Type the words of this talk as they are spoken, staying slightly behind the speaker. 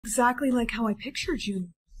exactly like how I pictured you.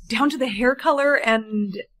 Down to the hair color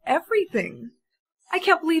and everything. I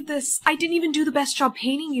can't believe this. I didn't even do the best job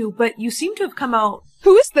painting you, but you seem to have come out.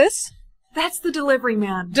 Who is this? That's the delivery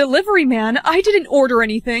man. Delivery man? I didn't order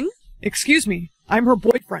anything. Excuse me, I'm her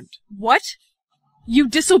boyfriend. What? You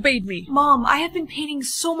disobeyed me. Mom, I have been painting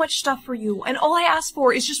so much stuff for you, and all I asked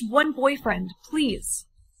for is just one boyfriend, please.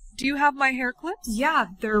 Do you have my hair clips? Yeah,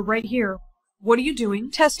 they're right here. What are you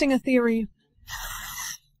doing? Testing a theory.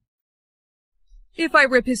 If I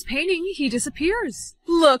rip his painting, he disappears.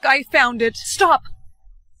 Look, I found it. Stop!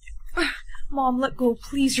 Mom, let go,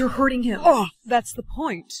 please, you're hurting him. Oh, that's the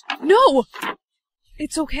point. No!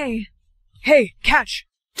 It's okay. Hey, catch!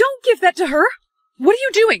 Don't give that to her! What are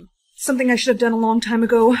you doing? Something I should have done a long time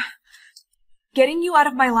ago. Getting you out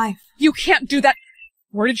of my life. You can't do that.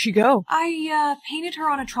 Where did she go? I, painted her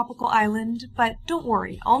on a tropical island, but don't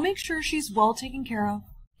worry, I'll make sure she's well taken care of.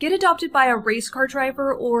 Get adopted by a race car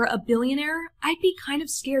driver or a billionaire? I'd be kind of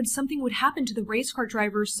scared something would happen to the race car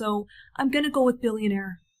driver, so I'm gonna go with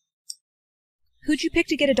billionaire. Who'd you pick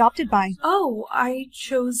to get adopted by? Oh, I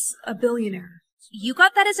chose a billionaire. You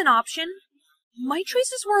got that as an option? My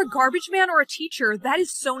choices were a garbage man or a teacher. That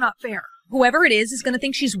is so not fair. Whoever it is gonna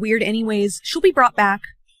think she's weird anyways. She'll be brought back.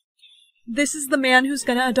 This is the man who's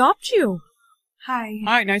gonna adopt you. Hi.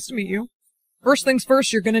 Hi, nice to meet you. First things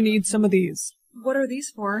first, you're gonna need some of these. What are these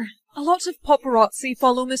for? A lot of paparazzi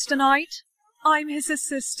follow Mr. Knight. I'm his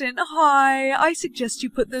assistant. Hi, I suggest you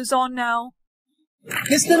put those on now.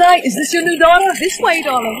 Mr. Knight, is this your new daughter? This way,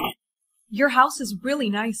 darling. Your house is really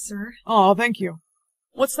nice, sir. Oh, thank you.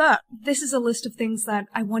 What's that? This is a list of things that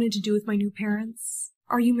I wanted to do with my new parents.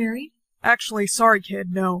 Are you married? Actually, sorry,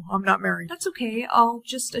 kid. No, I'm not married. That's okay. I'll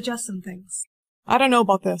just adjust some things. I don't know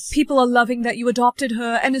about this. People are loving that you adopted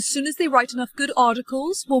her, and as soon as they write enough good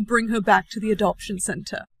articles, we'll bring her back to the adoption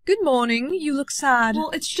center. Good morning. You look sad. Well,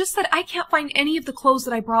 it's just that I can't find any of the clothes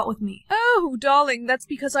that I brought with me. Oh, darling, that's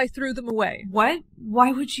because I threw them away. What?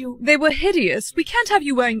 Why would you? They were hideous. We can't have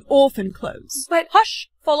you wearing orphan clothes. But... Hush!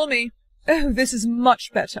 Follow me. Oh, this is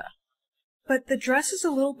much better. But the dress is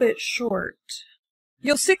a little bit short.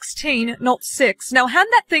 You're 16, not 6. Now hand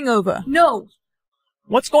that thing over. No!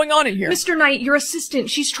 What's going on in here? Mr. Knight, your assistant.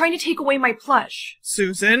 She's trying to take away my plush.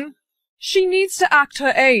 Susan? She needs to act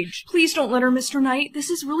her age. Please don't let her, Mr. Knight. This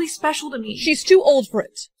is really special to me. She's too old for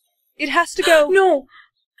it. It has to go. No!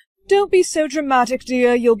 Don't be so dramatic,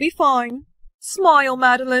 dear. You'll be fine. Smile,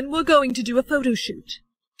 Madeline. We're going to do a photo shoot.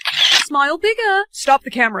 Smile bigger. Stop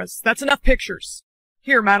the cameras. That's enough pictures.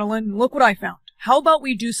 Here, Madeline, look what I found. How about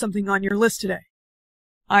we do something on your list today?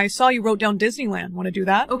 I saw you wrote down Disneyland. Want to do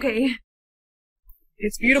that? Okay.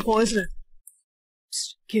 It's beautiful, isn't it?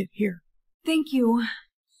 Psst, kid, here. Thank you.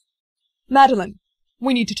 Madeline,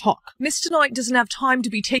 we need to talk. Mr. Knight doesn't have time to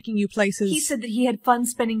be taking you places. He said that he had fun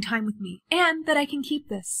spending time with me, and that I can keep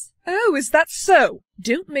this. Oh, is that so?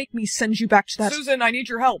 Don't make me send you back to that— Susan, I need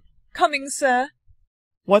your help. Coming, sir.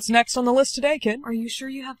 What's next on the list today, kid? Are you sure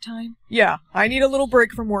you have time? Yeah, I need a little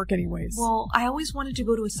break from work anyways. Well, I always wanted to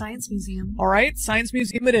go to a science museum. Alright, science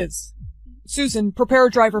museum it is. Susan, prepare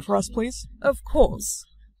a driver for us, please. Of course.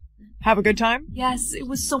 Have a good time? Yes, it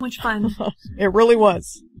was so much fun. It really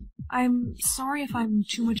was. I'm sorry if I'm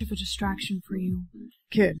too much of a distraction for you.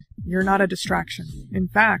 Kid, you're not a distraction. In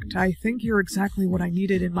fact, I think you're exactly what I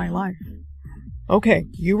needed in my life. Okay,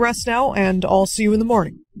 you rest now, and I'll see you in the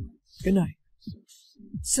morning. Good night.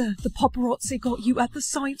 Sir, the paparazzi got you at the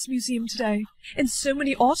Science Museum today, and so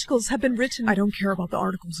many articles have been written. I don't care about the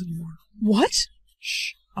articles anymore. What?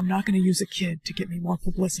 Shh, I'm not going to use a kid to get me more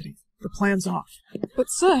publicity. The plan's off. But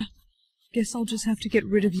sir, guess I'll just have to get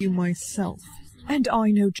rid of you myself. And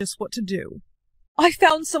I know just what to do. I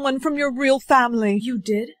found someone from your real family. You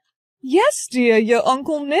did? Yes, dear, your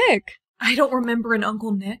Uncle Nick. I don't remember an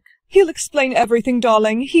Uncle Nick. He'll explain everything,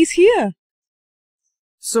 darling. He's here.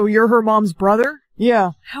 So you're her mom's brother?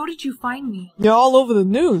 Yeah. How did you find me? You're all over the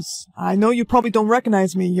news. I know you probably don't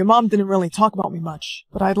recognize me. Your mom didn't really talk about me much.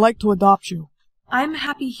 But I'd like to adopt you. I'm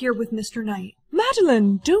happy here with Mr. Knight.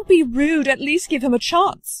 Madeline, don't be rude. At least give him a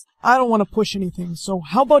chance. I don't want to push anything, so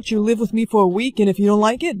how about you live with me for a week, and if you don't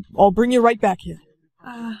like it, I'll bring you right back here.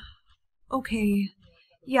 Okay.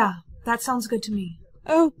 Yeah, that sounds good to me.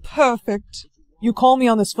 Oh, perfect. You call me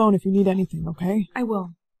on this phone if you need anything, okay? I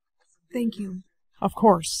will. Thank you. Of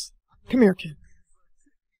course. Come here, kid.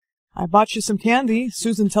 I bought you some candy.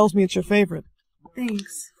 Susan tells me it's your favorite.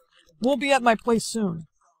 Thanks. We'll be at my place soon.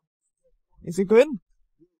 Is it good?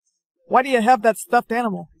 Why do you have that stuffed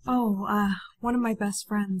animal? Oh, one of my best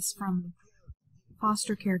friends from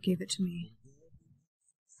foster care gave it to me.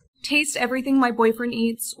 taste everything my boyfriend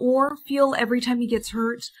eats, or feel every time he gets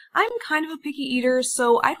hurt. I'm kind of a picky eater,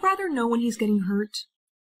 so I'd rather know when he's getting hurt.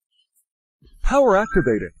 Power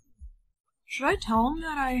activated. Should I tell him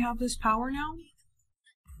that I have this power now?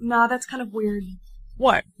 Nah, that's kind of weird.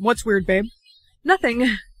 What? What's weird, babe?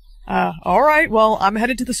 Nothing. Alright, well, I'm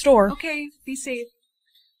headed to the store. Okay, be safe.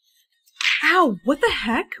 Ow, what the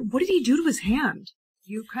heck? What did he do to his hand?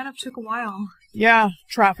 You kind of took a while. Yeah,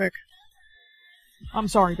 traffic. I'm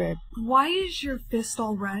sorry, babe. Why is your fist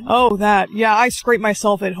all red? Oh, that. Yeah, I scraped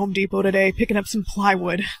myself at Home Depot today, picking up some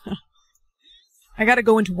plywood. I gotta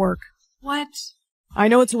go into work. What? I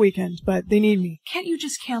know it's a weekend, but they need me. Can't you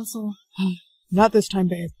just cancel? Not this time,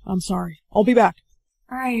 babe. I'm sorry. I'll be back.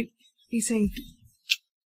 Alright, be safe.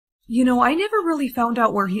 You know, I never really found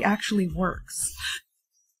out where he actually works.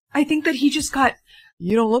 I think that he just got...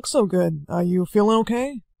 You don't look so good. Are you feeling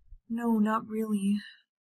okay? No, not really.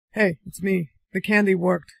 Hey, it's me. The candy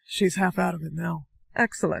worked. She's half out of it now.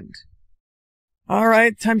 Excellent.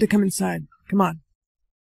 Alright, time to come inside. Come on.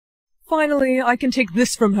 Finally, I can take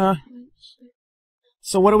this from her.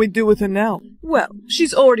 So what do we do with it now? Well,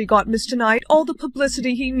 she's already got Mr. Knight all the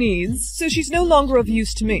publicity he needs, so she's no longer of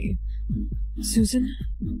use to me. Susan?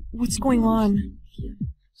 What's going on?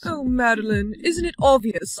 Oh, Madeline, isn't it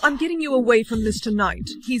obvious? I'm getting you away from Mr. Knight.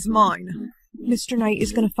 He's mine. Mr. Knight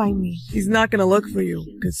is gonna find me. He's not gonna look for you,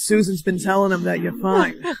 because Susan's been telling him that you're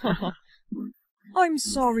fine. I'm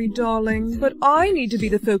sorry, darling, but I need to be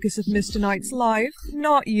the focus of Mr. Knight's life,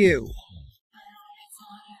 not you.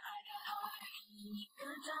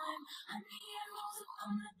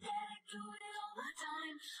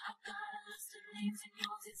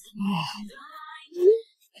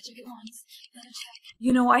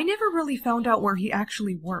 You know, I never really found out where he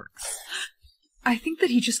actually works. I think that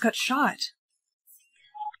he just got shot.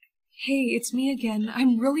 Hey, it's me again.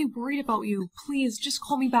 I'm really worried about you. Please, just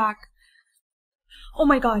call me back. Oh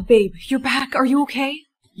my god, babe, you're back. Are you okay?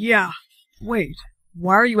 Yeah. Wait,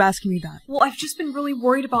 why are you asking me that? Well, I've just been really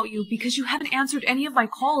worried about you because you haven't answered any of my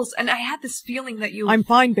calls, and I had this feeling that you... I'm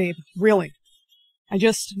fine, babe. Really. I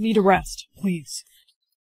just need a rest, please.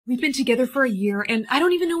 We've been together for a year, and I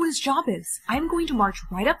don't even know what his job is. I'm going to march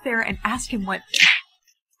right up there and ask him what...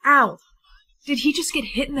 Ow! Did he just get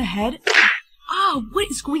hit in the head? Ah, what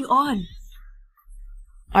is going on?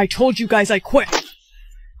 I told you guys I quit!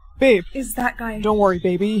 Babe. Is that guy... Don't worry,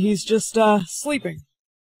 baby. He's just, sleeping.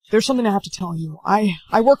 There's something I have to tell you.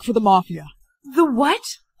 I work for the Mafia. The what?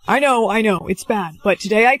 I know, it's bad. But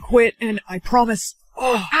today I quit, and I promise...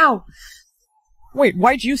 Oh. Ow! Wait,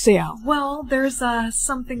 why'd you say ow? Well, there's,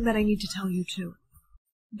 something that I need to tell you, too.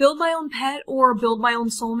 Build my own pet or build my own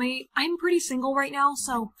soulmate. I'm pretty single right now,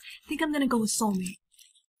 so I think I'm gonna go with soulmate.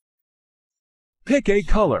 Pick a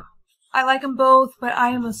color. I like them both, but I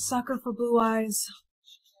am a sucker for blue eyes.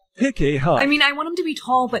 Pick a height. I mean, I want him to be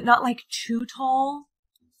tall, but not, like, too tall.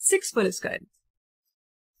 6 foot is good.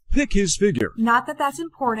 Pick his figure. Not that that's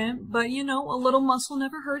important, but, you know, a little muscle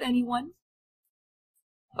never hurt anyone.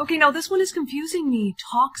 Okay, now this one is confusing me.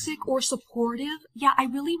 Toxic or supportive? Yeah, I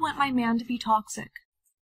really want my man to be toxic.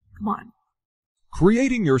 Come on.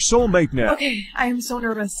 Creating your soulmate now. Okay, I am so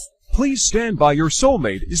nervous. Please stand by. Your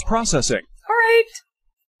soulmate is processing. Alright.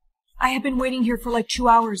 I have been waiting here for like 2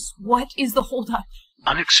 hours. What is the holdup?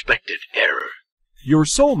 Unexpected error. Your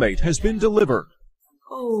soulmate has been delivered.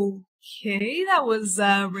 Okay, that was,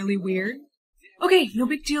 really weird. Okay, no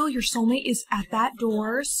big deal. Your soulmate is at that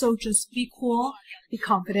door, so just be cool, be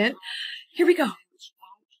confident. Here we go.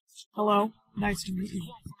 Hello. Nice to meet you.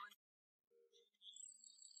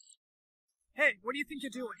 Hey, what do you think you're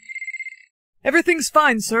doing? Everything's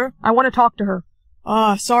fine, sir. I want to talk to her.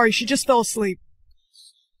 Sorry, she just fell asleep.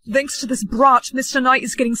 Thanks to this brat, Mr. Knight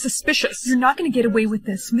is getting suspicious. You're not gonna get away with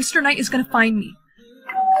this. Mr. Knight is gonna find me.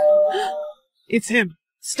 It's him.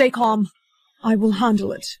 Stay calm. I will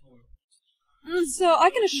handle it. Sir,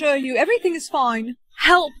 I can assure you, everything is fine.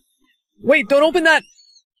 Help! Wait, don't open that!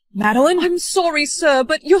 Madeline? I'm sorry, sir,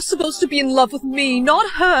 but you're supposed to be in love with me,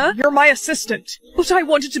 not her. You're my assistant. But I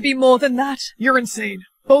wanted to be more than that. You're insane.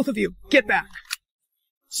 Both of you, get back.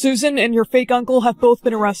 Susan and your fake uncle have both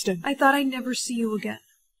been arrested. I thought I'd never see you again.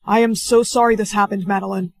 I am so sorry this happened,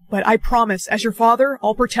 Madeline, but I promise, as your father,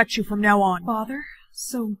 I'll protect you from now on. Father?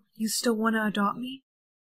 So, you still want to adopt me?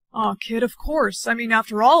 Aw, kid, of course. I mean,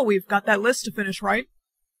 after all, we've got that list to finish, right?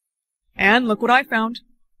 And look what I found.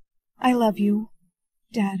 I love you,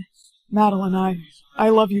 Dad. Madeline, I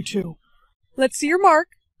love you too. Let's see your mark.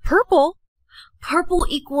 Purple? Purple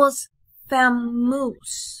equals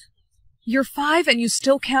famous. You're 5 and you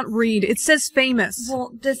still can't read. It says famous.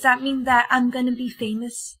 Well, does that mean that I'm gonna be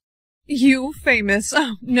famous? You famous?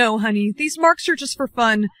 Oh, no, honey. These marks are just for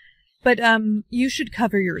fun. But, you should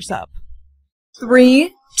cover yours up.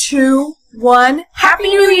 3, 2, 1. Happy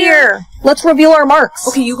New Year! Let's reveal our marks.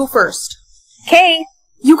 Okay, you go first. Okay.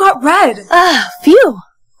 You got red. Phew.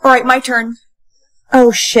 Alright, my turn.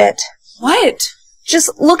 Oh, shit. What?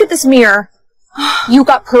 Just look at this mirror. You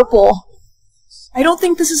got purple. I don't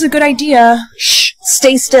think this is a good idea. Shh,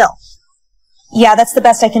 stay still. Yeah, that's the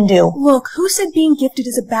best I can do. Look, who said being gifted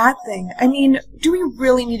is a bad thing? I mean, do we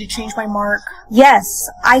really need to change my mark? Yes,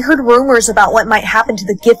 I heard rumors about what might happen to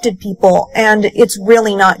the gifted people, and it's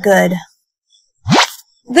really not good.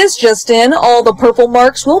 This just in, all the purple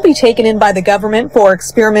marks will be taken in by the government for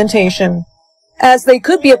experimentation, as they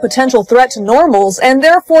could be a potential threat to normals and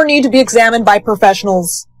therefore need to be examined by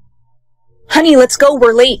professionals. Honey, let's go,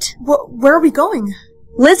 we're late. Where are we going?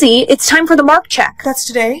 Lizzie, it's time for the mark check. That's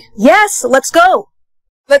today? Yes, let's go.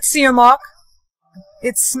 Let's see your mark.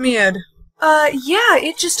 It's smeared. Yeah,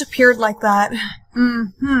 it just appeared like that.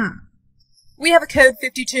 We have a code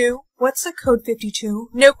 52. What's a code 52?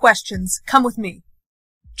 No questions. Come with me.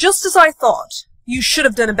 Just as I thought. You should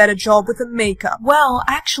have done a better job with the makeup. Well,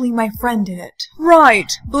 actually, my friend did it.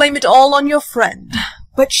 Right. Blame it all on your friend.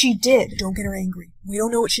 But she did. Don't get her angry. We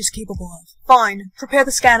don't know what she's capable of. Fine. Prepare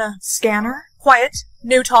the scanner. Scanner? Quiet.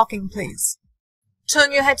 No talking, please.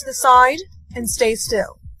 Turn your head to the side and stay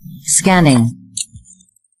still. Scanning.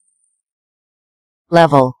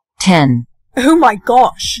 Level 10. Oh my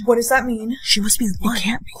gosh. What does that mean? She must be the one. It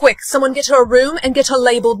can't be. Quick, someone get her a room and get her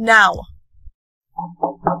labeled now.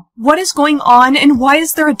 What is going on, and why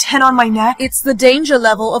is there a 10 on my neck? It's the danger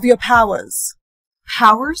level of your powers.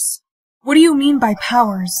 Powers? What do you mean by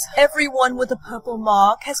powers? Everyone with a purple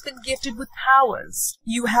mark has been gifted with powers.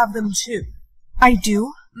 You have them too. I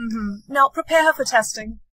do? Now prepare her for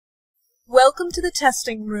testing. Welcome to the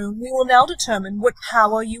testing room. We will now determine what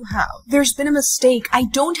power you have. There's been a mistake. I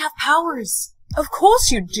don't have powers. Of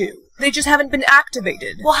course you do. They just haven't been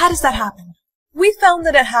activated. Well, how does that happen? We found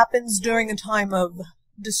that it happens during a time of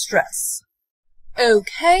distress.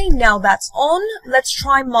 Okay, now that's on. Let's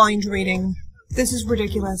try mind reading. This is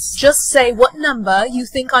ridiculous. Just say what number you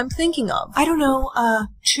think I'm thinking of. I don't know,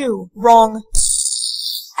 2. Wrong.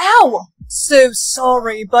 Ow! So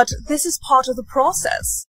sorry, but this is part of the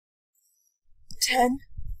process. 10?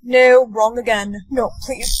 No, wrong again. No,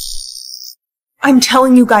 please. I'm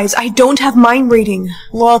telling you guys, I don't have mind reading.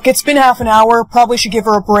 Look, it's been half an hour. Probably should give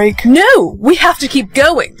her a break. No! We have to keep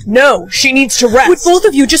going. No, she needs to rest. Would both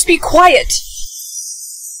of you just be quiet?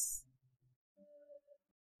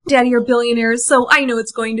 Daddy are billionaires, so I know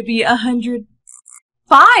it's going to be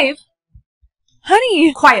 105.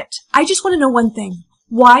 Honey! Quiet. I just want to know one thing.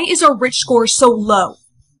 Why is our rich score so low?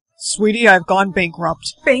 Sweetie, I've gone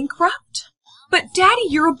bankrupt. Bankrupt? But Daddy,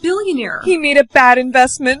 you're a billionaire. He made a bad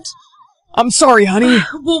investment. I'm sorry, honey.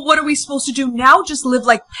 Well, what are we supposed to do now? Just live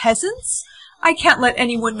like peasants? I can't let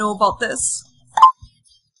anyone know about this.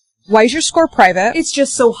 Why is your score private? It's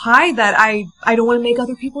just so high that I don't want to make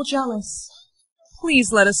other people jealous.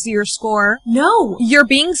 Please let us see your score. No! You're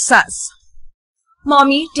being sus.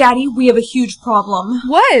 Mommy, Daddy, we have a huge problem.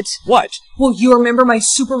 What? What? Well, you remember my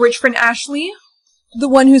super rich friend Ashley? The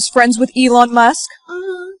one who's friends with Elon Musk?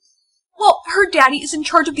 Well, her daddy is in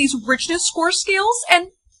charge of these richness score scales, and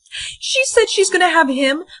she said she's gonna have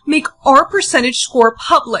him make our percentage score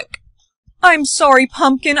public. I'm sorry,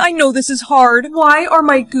 Pumpkin. I know this is hard. Why are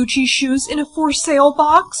my Gucci shoes in a for sale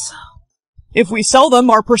box? If we sell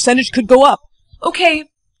them, our percentage could go up. Okay,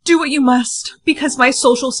 do what you must, because my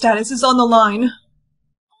social status is on the line.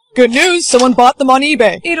 Good news, someone bought them on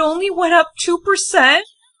eBay. It only went up 2%?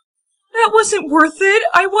 That wasn't worth it.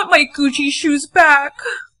 I want my Gucci shoes back.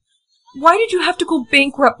 Why did you have to go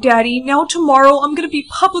bankrupt, Daddy? Now tomorrow I'm gonna be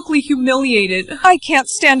publicly humiliated. I can't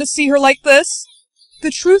stand to see her like this.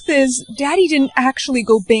 The truth is, Daddy didn't actually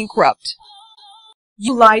go bankrupt.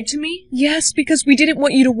 You lied to me? Yes, because we didn't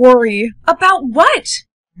want you to worry. About what?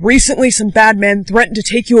 Recently, some bad men threatened to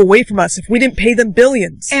take you away from us if we didn't pay them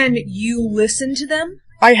billions. And you listened to them?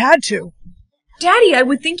 I had to. Daddy, I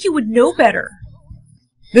would think you would know better.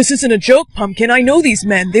 This isn't a joke, Pumpkin. I know these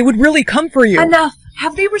men. They would really come for you. Enough.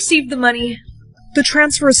 Have they received the money? The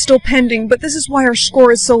transfer is still pending, but this is why our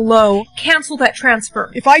score is so low. Cancel that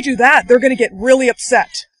transfer. If I do that, they're gonna get really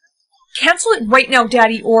upset. Cancel it right now,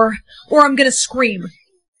 Daddy, or I'm gonna scream.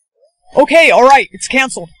 Okay, alright, it's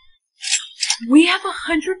canceled. We have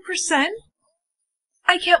 100%?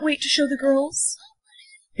 I can't wait to show the girls.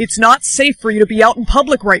 It's not safe for you to be out in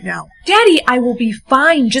public right now. Daddy, I will be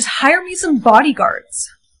fine. Just hire me some bodyguards.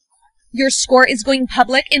 Your score is going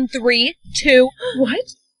public in 3, 2... What?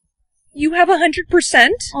 You have 100%?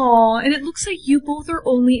 Aw, and it looks like you both are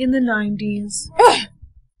only in the 90s. Ugh.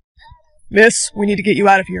 Miss, we need to get you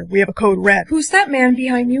out of here. We have a code red. Who's that man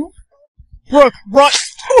behind you? Brooke, run!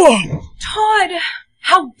 Ugh. Todd!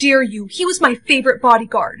 How dare you? He was my favorite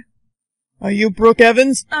bodyguard. Are you Brooke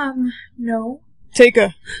Evans? No. Take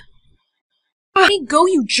a... Hey, go,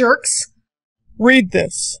 you jerks! Read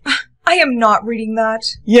this. I am not reading that.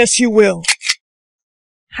 Yes, you will.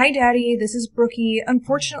 Hi, Daddy. This is Brookie.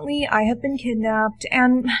 Unfortunately, I have been kidnapped,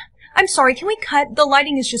 and... I'm sorry, can we cut? The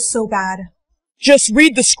lighting is just so bad. Just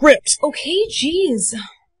read the script. Okay, jeez.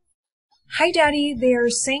 Hi, Daddy. They're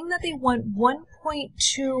saying that they want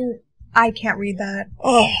 1.2... I can't read that.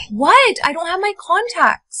 Ugh. What? I don't have my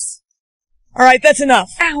contacts. Alright, that's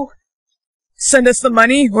enough. Ow. Send us the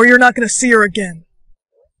money, or you're not gonna see her again.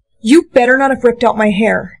 You better not have ripped out my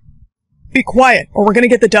hair. Be quiet, or we're gonna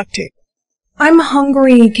get the duct tape. I'm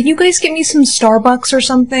hungry. Can you guys get me some Starbucks or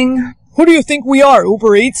something? Who do you think we are,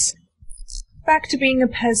 Uber Eats? Back to being a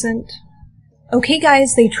peasant. Okay,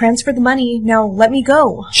 guys, they transferred the money. Now let me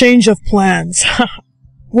go. Change of plans.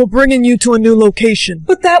 We're bringing you to a new location.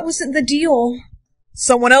 But that wasn't the deal.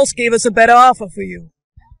 Someone else gave us a better offer for you.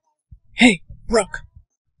 Hey, Brooke.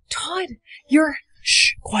 Todd, you're...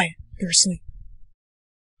 Shh, quiet. You're asleep.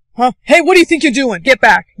 Huh? Hey, what do you think you're doing? Get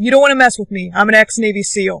back. You don't want to mess with me. I'm an ex-Navy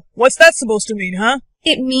SEAL. What's that supposed to mean, huh?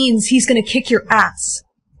 It means he's gonna kick your ass.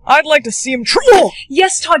 I'd like to see him try.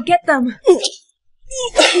 Yes, Todd, get them.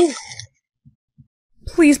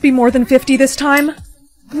 Please be more than 50 this time.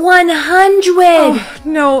 100! Oh,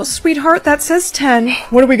 no, sweetheart, that says 10.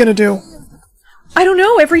 What are we gonna do? I don't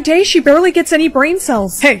know, every day she barely gets any brain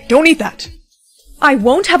cells. Hey, don't eat that. I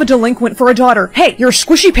won't have a delinquent for a daughter. Hey, Your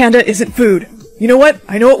squishy panda isn't food. You know what?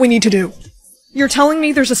 I know what we need to do. you're telling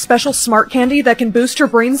me there's a special smart candy that can boost her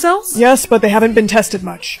brain cells? Yes, but they haven't been tested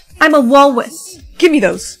much. I'm a walrus. Give me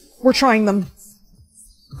those. We're trying them.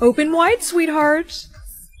 Open wide, sweetheart.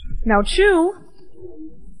 Now chew.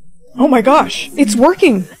 Oh my gosh. It's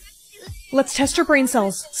working. Let's test her brain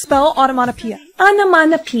cells. Spell onomatopoeia.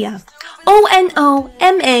 Onomatopoeia.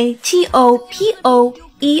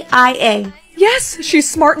 O-N-O-M-A-T-O-P-O-E-I-A. Yes, she's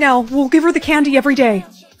smart now. We'll give her the candy every day.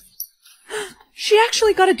 She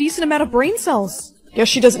actually got a decent amount of brain cells. Guess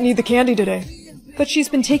she doesn't need the candy today. But she's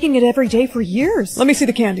been taking it every day for years. Let me see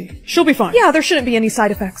the candy. She'll be fine. Yeah, there shouldn't be any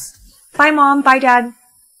side effects. Bye, Mom. Bye, Dad.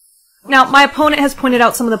 Now, my opponent has pointed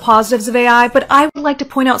out some of the positives of AI, but I would like to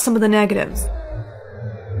point out some of the negatives.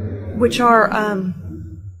 Which are,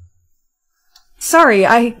 Sorry,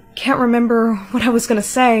 I can't remember what I was gonna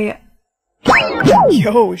say.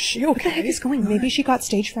 Yo, is she okay? What the heck is going on? Maybe she got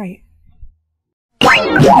stage fright.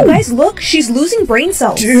 You guys, look! She's losing brain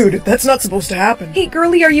cells! Dude, that's not supposed to happen. Hey,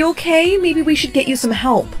 girlie, are you okay? Maybe we should get you some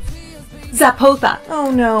help. Zapotha. Oh,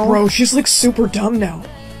 no. Bro, she's like super dumb now.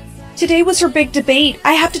 Today was her big debate.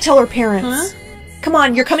 I have to tell her parents. Huh? Come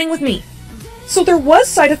on, you're coming with me. So there was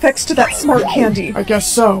side effects to that smart candy. I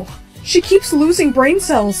guess so. She keeps losing brain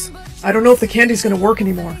cells. I don't know if the candy's gonna work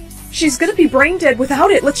anymore. She's gonna be brain dead without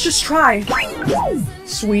it. Let's just try.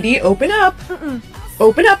 Sweetie, open up.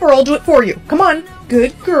 Open up or I'll do it for you. Come on.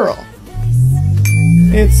 Good girl.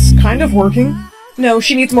 It's kind of working. No,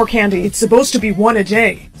 she needs more candy. It's supposed to be one a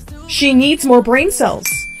day. She needs more brain cells.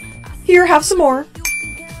 Here, have some more.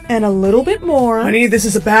 And a little bit more. Honey, this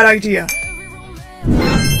is a bad idea.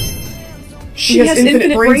 She has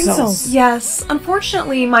infinite brain cells. Yes,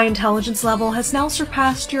 unfortunately, my intelligence level has now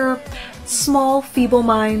surpassed your small, feeble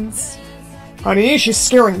minds. Honey, she's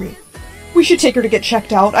scaring me. We should take her to get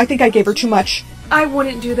checked out. I think I gave her too much. I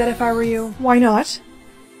wouldn't do that if I were you. Why not?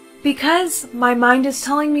 Because my mind is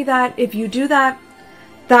telling me that if you do that,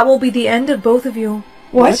 that will be the end of both of you.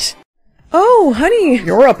 What? Oh, honey.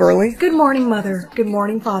 You're up early. Good morning, Mother. Good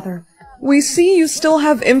morning, Father. We see you still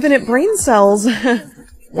have infinite brain cells.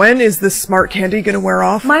 When is this smart candy gonna wear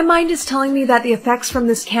off? My mind is telling me that the effects from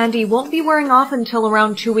this candy won't be wearing off until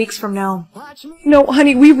around 2 weeks from now. No,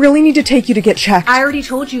 honey, we really need to take you to get checked. I already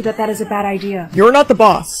told you that that is a bad idea. You're not the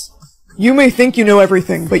boss. You may think you know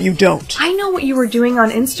everything, but you don't. I know what you were doing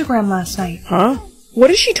on Instagram last night. Huh?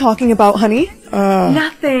 What is she talking about, honey?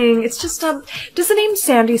 Nothing. It's just, does the name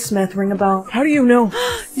Sandy Smith ring a bell? How do you know?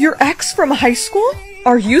 Your ex from high school?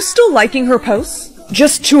 Are you still liking her posts?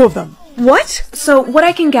 Just 2 of them. What? So, what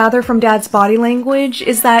I can gather from Dad's body language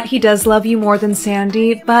is that he does love you more than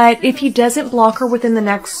Sandy, but if he doesn't block her within the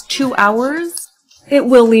next 2 hours, it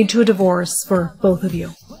will lead to a divorce for both of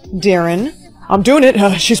you. Darren? I'm doing it.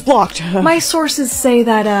 She's blocked. My sources say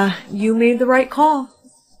that, you made the right call.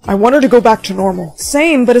 I want her to go back to normal.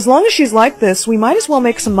 Same, but as long as she's like this, we might as well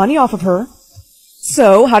make some money off of her.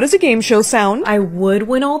 So, how does a game show sound? I would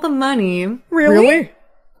win all the money. Really?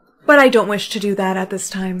 But I don't wish to do that at this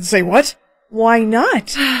time. Say what? Why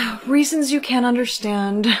not? Reasons you can't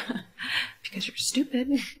understand. Because you're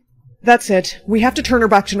stupid. That's it. We have to turn her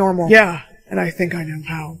back to normal. Yeah, and I think I know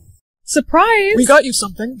how. Surprise! We got you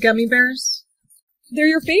something. Gummy bears. They're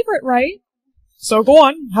your favorite, right? So go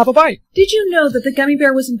on, have a bite. Did you know that the gummy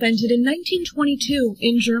bear was invented in 1922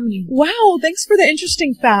 in Germany? Wow, thanks for the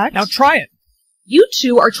interesting fact. Now try it. You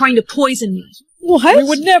two are trying to poison me. What? We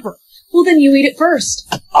would never. Well, then you eat it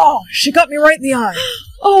first. Oh, she got me right in the eye.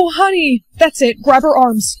 Oh, honey. That's it. Grab her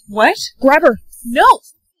arms. What? Grab her. No.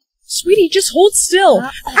 Sweetie, just hold still.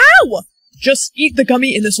 Ow! Just eat the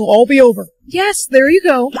gummy and this will all be over. Yes, there you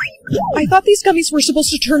go. I thought these gummies were supposed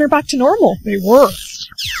to turn her back to normal. They were.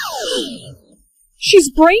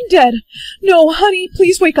 She's brain dead. No, honey,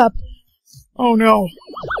 please wake up. Oh no.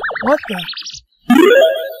 What the?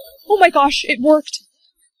 Oh my gosh, it worked.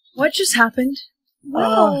 What just happened?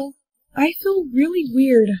 Wow. I feel really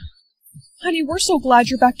weird. Honey, we're so glad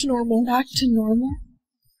you're back to normal. Back to normal?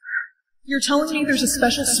 You're telling me there's a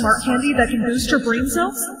special smart candy that can boost her brain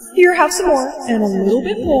cells? Here, have some more. And a little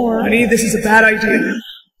bit more. Honey, this is a bad idea.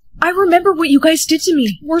 I remember what you guys did to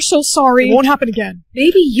me. We're so sorry. It won't happen again.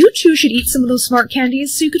 Maybe you two should eat some of those smart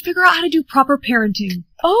candies so you could figure out how to do proper parenting.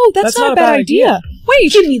 Oh, that's not a bad idea.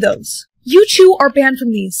 Wait, give me those. You two are banned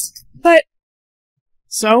from these. But...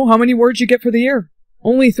 So, how many words you get for the year?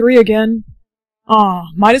 Only 3 again.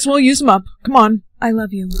 Might as well use them up. Come on. I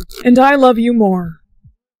love you. And I love you more.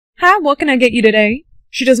 Hi, what can I get you today?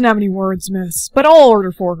 She doesn't have any words, miss, but I'll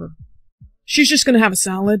order for her. She's just gonna have a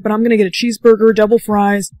salad, but I'm gonna get a cheeseburger, double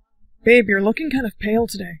fries. Babe, you're looking kind of pale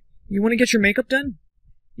today. You want to get your makeup done?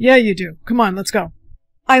 Yeah, you do. Come on, let's go.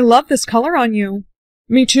 I love this color on you.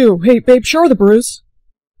 Me too. Hey, babe, show her the bruise.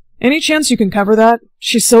 Any chance you can cover that?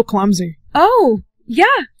 She's so clumsy. Oh,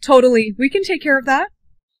 yeah, totally. We can take care of that.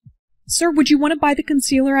 Sir, would you want to buy the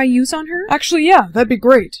concealer I use on her? Actually, yeah, that'd be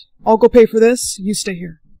great. I'll go pay for this. You stay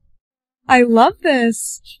here. I love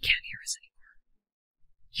this. He can't hear us anymore.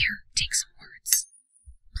 Here, take some words.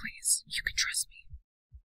 Please, you can trust me.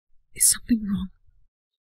 Is something wrong?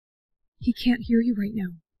 He can't hear you right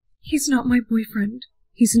now. He's not my boyfriend.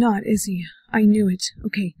 He's not, is he? I knew it.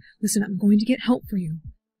 Okay, listen, I'm going to get help for you.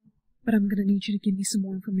 But I'm gonna need you to give me some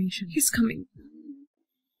more information. He's coming.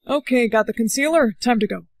 Okay, got the concealer. Time to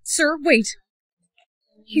go. Sir, wait.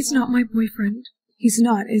 He's not my boyfriend. He's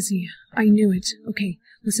not, is he? I knew it. Okay,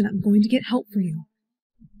 listen, I'm going to get help for you.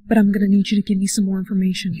 But I'm gonna need you to give me some more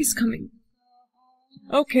information. He's coming.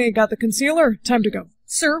 Okay, got the concealer. Time to go.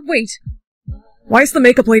 Sir, wait. Why is the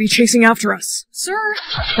makeup lady chasing after us? Sir!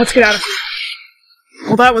 Let's get out of here.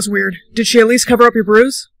 Well, that was weird. Did she at least cover up your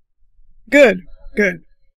bruise? Good, good.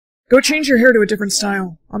 Go change your hair to a different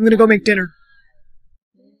style. I'm gonna go make dinner.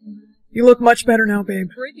 You look much better now, babe.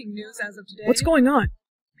 Breaking news as of today. What's going on?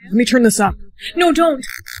 Let me turn this up. No, don't!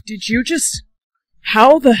 Did you just...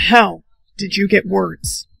 How the hell did you get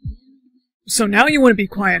words? So now you want to be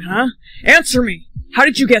quiet, huh? Answer me! How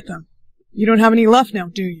did you get them? You don't have any left now,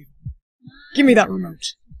 do you? Give me that remote.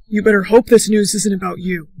 You better hope this news isn't about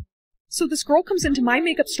you. So this girl comes into my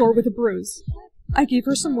makeup store with a bruise. I gave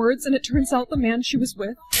her some words, and it turns out the man she was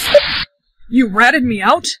with... You ratted me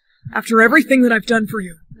out? After everything that I've done for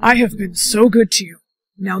you. I have been so good to you.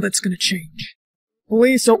 Now that's gonna change.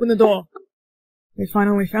 Police, open the door. They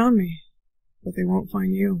finally found me. But they won't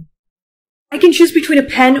find you. I can choose between a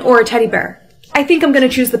pen or a teddy bear. I think I'm gonna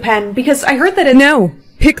choose the pen, because I heard that it's— No!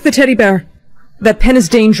 Pick the teddy bear. That pen is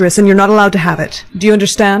dangerous and you're not allowed to have it. Do you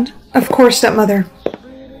understand? Of course, stepmother.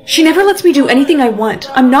 She never lets me do anything I want.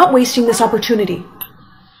 I'm not wasting this opportunity.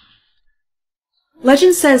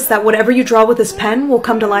 Legend says that whatever you draw with this pen will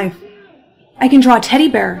come to life. I can draw a teddy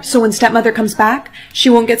bear, so when stepmother comes back, she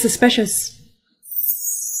won't get suspicious.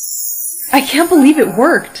 I can't believe it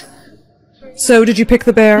worked. So, did you pick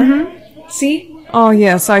the bear? Mm-hmm. See? Oh,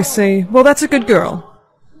 yes, I see. Well, that's a good girl.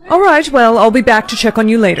 Alright, well, I'll be back to check on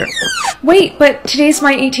you later. Wait, but today's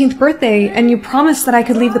my 18th birthday, and you promised that I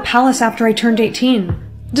could leave the palace after I turned 18.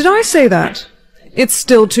 Did I say that? It's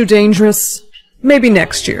still too dangerous. Maybe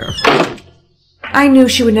next year. I knew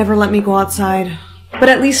she would never let me go outside. But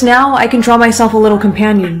at least now I can draw myself a little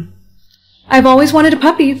companion. I've always wanted a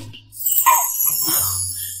puppy.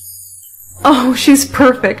 Oh, she's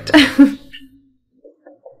perfect.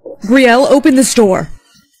 Brielle, open this door.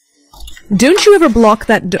 Don't you ever block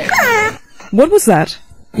that door? What was that?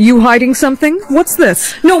 You hiding something? What's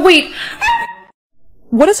this? No, wait!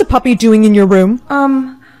 What is a puppy doing in your room?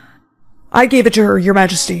 I gave it to her, Your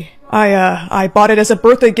Majesty. I bought it as a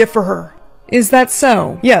birthday gift for her. Is that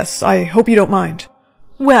so? Yes, I hope you don't mind.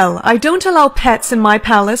 Well, I don't allow pets in my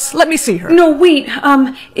palace. Let me see her. No, wait.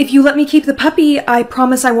 If you let me keep the puppy, I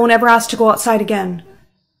promise I won't ever ask to go outside again.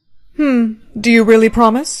 Do you really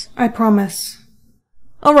promise? I promise.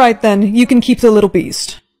 Alright then, you can keep the little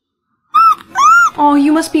beast. Oh,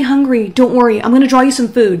 you must be hungry. Don't worry, I'm gonna draw you some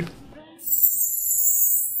food.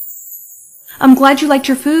 I'm glad you liked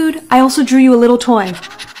your food. I also drew you a little toy.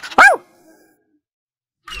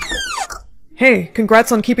 Hey,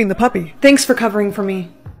 congrats on keeping the puppy. Thanks for covering for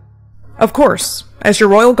me. Of course. As your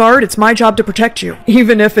royal guard, it's my job to protect you,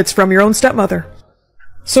 even if it's from your own stepmother.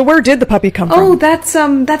 So where did the puppy come from? Oh, that's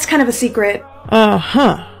kind of a secret.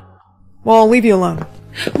 Uh-huh. Well, I'll leave you alone.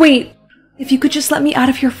 Wait, if you could just let me out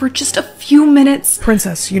of here for just a few minutes.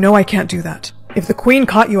 Princess, you know I can't do that. If the queen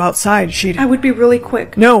caught you outside, she'd... I would be really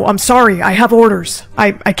quick. No, I'm sorry. I have orders.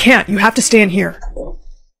 I can't. You have to stay in here.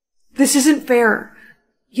 This isn't fair.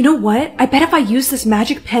 You know what? I bet if I use this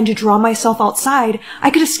magic pen to draw myself outside,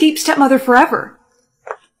 I could escape stepmother forever.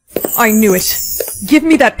 I knew it. Give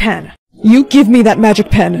me that pen. You give me that magic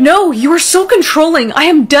pen. No, you are so controlling. I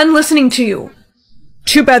am done listening to you.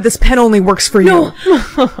 Too bad this pen only works for you.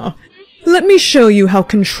 No. Let me show you how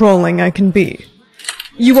controlling I can be.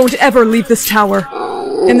 You won't ever leave this tower.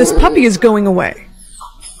 And this puppy is going away.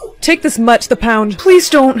 Take this mutt the pound. Please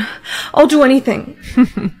don't. I'll do anything.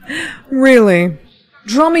 Really?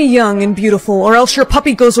 Draw me young and beautiful, or else your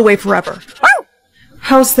puppy goes away forever.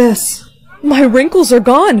 How's this? My wrinkles are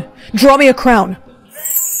gone. Draw me a crown.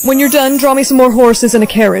 When you're done, draw me some more horses and a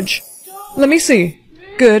carriage. Let me see.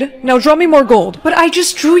 Good. Now draw me more gold. But I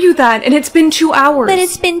just drew you that, and it's been 2 hours. But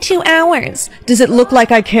it's been 2 hours. Does it look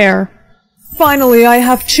like I care? Finally, I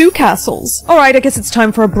have 2 castles. Alright, I guess it's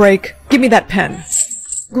time for a break. Give me that pen.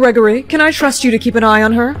 Gregory, can I trust you to keep an eye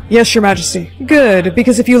on her? Yes, Your Majesty. Good,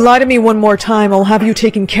 because if you lie to me one more time, I'll have you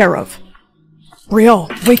taken care of. Brielle,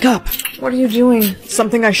 wake up. What are you doing?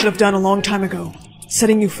 Something I should have done a long time ago.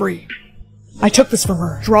 Setting you free. I took this from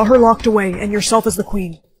her. Draw her locked away, and yourself as the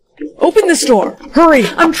queen. Open this door! Hurry!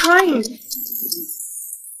 I'm trying.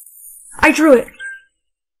 I drew it.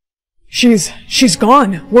 She's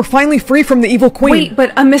gone. We're finally free from the evil queen. Wait,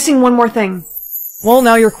 but I'm missing one more thing. Well,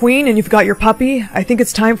 now you're queen and you've got your puppy. I think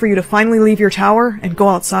it's time for you to finally leave your tower and go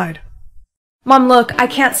outside. Mom, look, I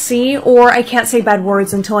can't see or I can't say bad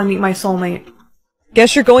words until I meet my soulmate.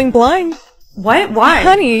 Guess you're going blind. What? Why?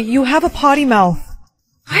 Honey, you have a potty mouth.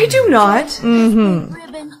 I do not.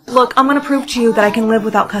 Mm-hmm. Look, I'm gonna prove to you that I can live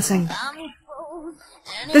without cussing.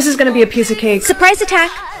 This is gonna be a piece of cake. Surprise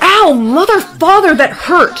attack! Ow! Mother father, that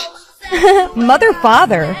hurt! Mother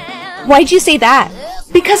father? Why'd you say that?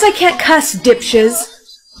 Because I can't cuss, dipshiz.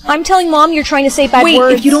 I'm telling Mom you're trying to say bad words.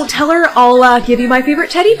 Wait, if you don't tell her, I'll give you my favorite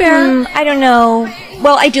teddy bear. I don't know.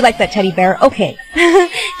 Well, I do like that teddy bear. Okay.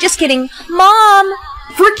 Just kidding. Mom!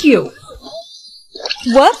 Frick you!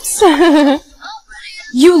 Whoops.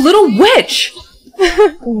 You little witch!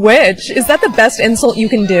 Witch? Is that the best insult you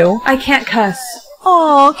can do? I can't cuss.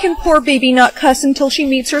 Aw, can poor baby not cuss until she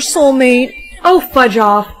meets her soulmate? Oh, fudge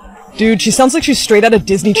off. Dude, she sounds like she's straight out of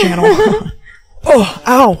Disney Channel. Oh,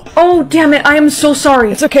 ow. Oh, damn it, I am so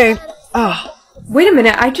sorry. It's okay. Ah. Wait a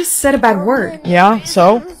minute, I just said a bad word. Yeah,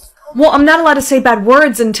 so? Well, I'm not allowed to say bad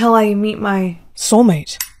words until I meet my...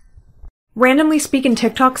 soulmate. Randomly speak in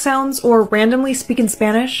TikTok sounds or randomly speak in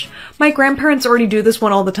Spanish. My grandparents already do this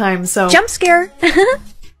one all the time, so... Jump scare.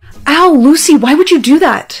 Ow, Lucy, why would you do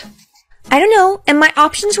that? I don't know, and my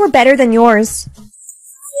options were better than yours.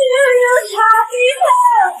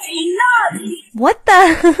 What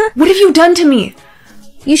the? What have you done to me?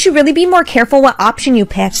 You should really be more careful what option you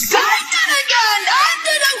pick.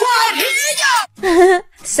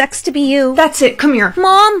 Sucks to be you. That's it, come here.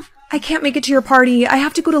 Mom! I can't make it to your party. I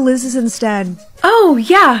have to go to Liz's instead. Oh,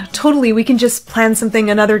 yeah, totally. We can just plan something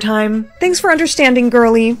another time. Thanks for understanding,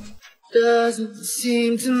 girlie. Doesn't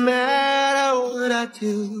seem to matter what I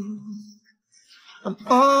do. I'm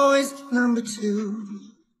always number 2.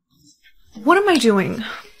 What am I doing?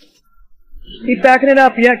 Keep backing it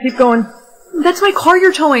up. Yeah, keep going. That's my car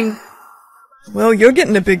you're towing. Well, you're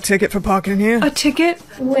getting a big ticket for pocketing here. A ticket?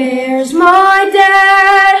 Where's my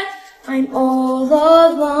dad? I'm all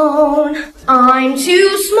alone. I'm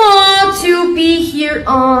too small to be here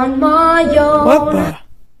on my own. What the?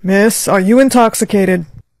 Miss, are you intoxicated?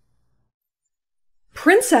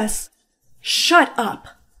 Princess, shut up.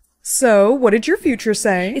 So, what did your future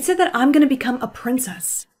say? It said that I'm gonna become a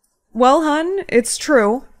princess. Well, hun, it's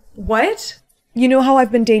true. What? You know how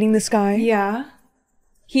I've been dating this guy? Yeah.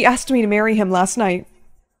 He asked me to marry him last night.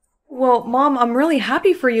 Well, Mom, I'm really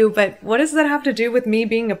happy for you, but what does that have to do with me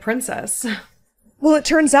being a princess? Well, it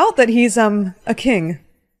turns out that he's, a king.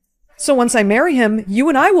 So once I marry him, you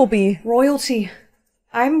and I will be... royalty.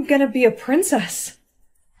 I'm gonna be a princess.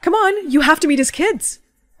 Come on, you have to meet his kids.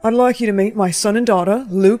 I'd like you to meet my son and daughter,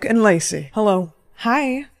 Luke and Lacey. Hello.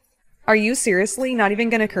 Hi. Are you seriously not even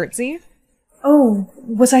gonna curtsy? Oh,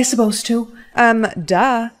 was I supposed to?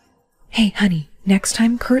 Duh. Hey, honey, next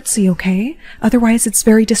time curtsy, okay? Otherwise it's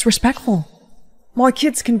very disrespectful. My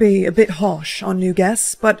kids can be a bit harsh on new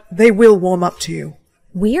guests, but they will warm up to you.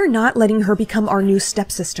 We are not letting her become our new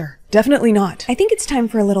stepsister. Definitely not. I think it's time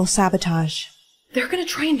for a little sabotage. They're gonna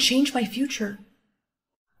try and change my future.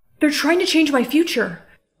 They're trying to change my future.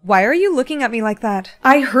 Why are you looking at me like that?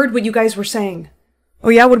 I heard what you guys were saying. Oh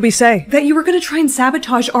yeah, what did we say? That you were gonna try and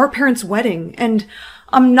sabotage our parents' wedding, and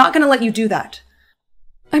I'm not gonna let you do that.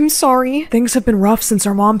 I'm sorry. Things have been rough since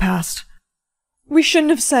our mom passed. We shouldn't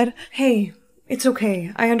have said... Hey, it's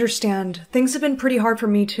okay. I understand. Things have been pretty hard for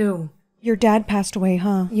me too. Your dad passed away,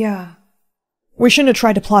 huh? Yeah. We shouldn't have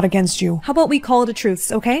tried to plot against you. How about we call it a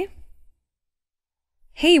truce, okay?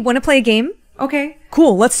 Hey, wanna play a game? Okay.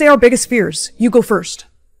 Cool, let's say our biggest fears. You go first.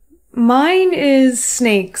 Mine is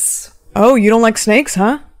snakes. Oh, you don't like snakes,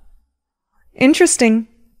 huh? Interesting.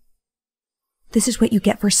 This is what you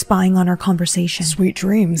get for spying on our conversation. Sweet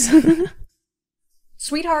dreams.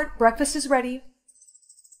 Sweetheart, breakfast is ready.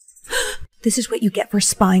 This is what you get for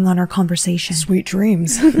spying on our conversation. Sweet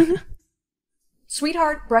dreams.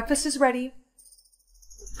 Sweetheart, breakfast is ready.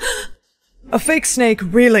 A fake snake,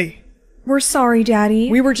 really? We're sorry,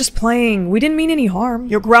 Daddy. We were just playing. We didn't mean any harm.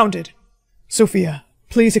 You're grounded. Sophia,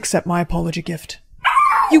 please accept my apology gift.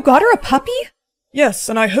 You got her a puppy? Yes,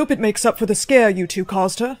 and I hope it makes up for the scare you two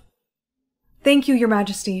caused her. Thank you, Your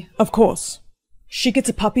Majesty. Of course. She gets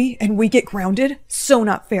a puppy and we get grounded? So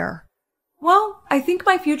not fair. Well, I think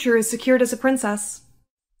my future is secured as a princess.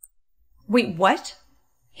 Wait, what?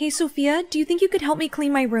 Hey, Sophia, do you think you could help me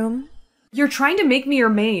clean my room? You're trying to make me your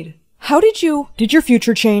maid. How did you... Did your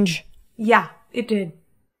future change? Yeah, it did.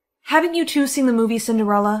 Haven't you two seen the movie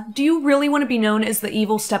Cinderella? Do you really want to be known as the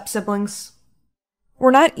evil step-siblings? We're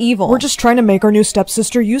not evil. We're just trying to make our new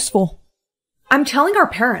stepsister useful. I'm telling our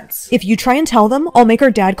parents. If you try and tell them, I'll make our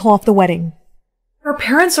dad call off the wedding. Our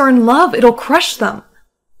parents are in love. It'll crush them.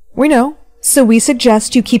 We know. So we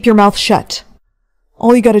suggest you keep your mouth shut.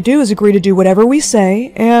 All you gotta do is agree to do whatever we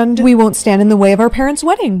say, and we won't stand in the way of our parents'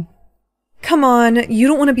 wedding. Come on, you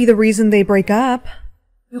don't want to be the reason they break up.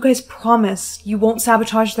 You guys promise you won't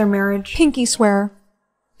sabotage their marriage? Pinky swear.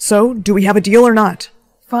 So, do we have a deal or not?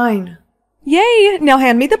 Fine. Yay! Now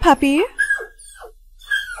hand me the puppy.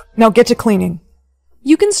 Now get to cleaning.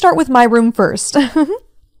 You can start with my room first.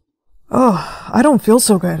 Oh, I don't feel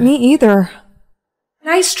so good. Me either.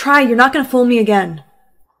 Nice try. You're not gonna fool me again.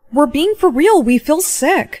 We're being for real. We feel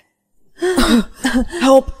sick.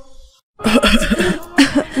 Help.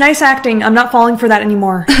 Nice acting. I'm not falling for that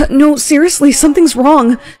anymore. No, seriously, something's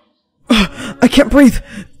wrong. I can't breathe.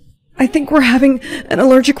 I think we're having an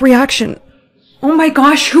allergic reaction. Oh my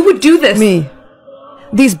gosh, who would do this? Me.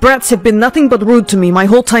 These brats have been nothing but rude to me my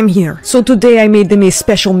whole time here, so today I made them a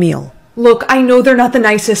special meal. Look, I know they're not the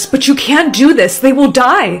nicest, but you can't do this. They will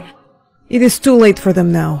die. It is too late for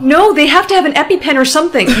them now. No, they have to have an EpiPen or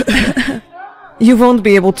something. You won't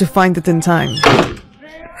be able to find it in time.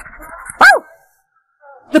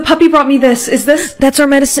 The puppy brought me this. Is this? That's our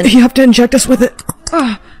medicine. You have to inject us with it.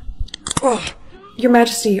 Your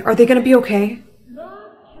Majesty, are they gonna be okay?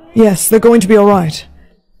 Yes, they're going to be alright.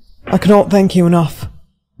 I cannot thank you enough.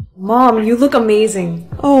 Mom, you look amazing.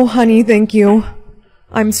 Oh, honey, thank you.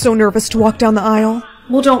 I'm so nervous to walk down the aisle.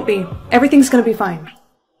 Well, don't be. Everything's gonna be fine.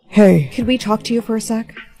 Hey. Could we talk to you for a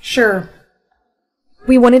sec? Sure.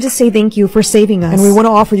 We wanted to say thank you for saving us. And we want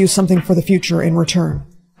to offer you something for the future in return.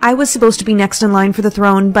 I was supposed to be next in line for the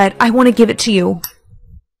throne, but I want to give it to you.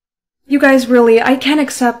 You guys really, I can't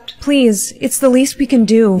accept. Please, it's the least we can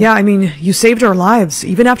do. Yeah, I mean, you saved our lives,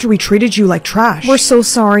 even after we treated you like trash. We're so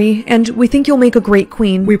sorry, and we think you'll make a great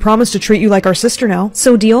queen. We promise to treat you like our sister now.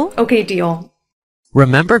 So deal? Okay, deal.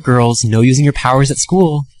 Remember, girls, no using your powers at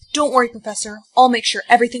school. Don't worry, Professor. I'll make sure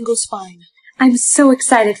everything goes fine. I'm so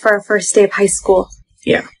excited for our first day of high school.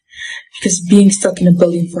 Yeah, because being stuck in a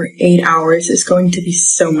building for 8 hours is going to be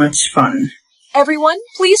so much fun. Everyone,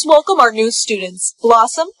 please welcome our new students,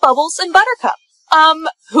 Blossom, Bubbles, and Buttercup.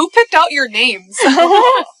 Who picked out your names?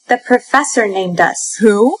 The professor named us.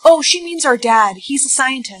 Who? Oh, she means our dad. He's a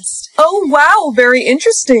scientist. Oh, wow, very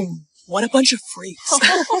interesting. What a bunch of freaks.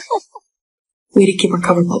 Way to keep our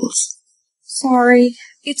cover, Bubbles. Sorry.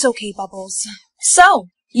 It's okay, Bubbles. So,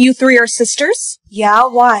 you three are sisters? Yeah,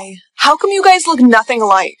 why? How come you guys look nothing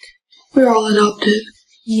alike? We're all adopted.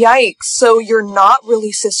 Yikes, so you're not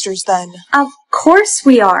really sisters then? Of course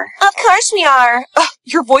we are. Of course we are. Ugh,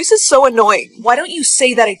 your voice is so annoying. Why don't you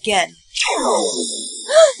say that again?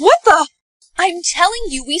 What the? I'm telling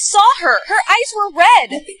you, we saw her. Her eyes were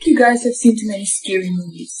red. I think you guys have seen too many scary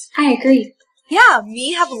movies. I agree. Yeah,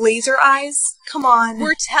 me have laser eyes? Come on.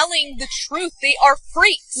 We're telling the truth. They are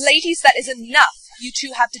freaks. Ladies, that is enough. You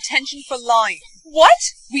two have detention for lying. What?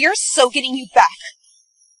 We are so getting you back.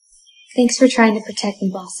 Thanks for trying to protect me,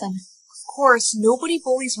 Blossom. Of course, nobody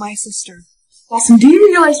bullies my sister. Blossom, do you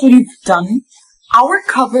realize what you've done? Our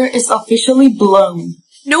cover is officially blown.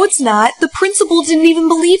 No, it's not. The principal didn't even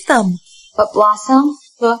believe them. But Blossom,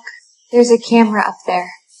 look, there's a camera up there.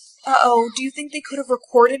 Uh-oh, do you think they could have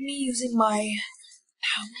recorded me using my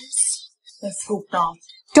powers? Let's hope not.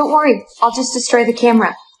 Don't worry, I'll just destroy the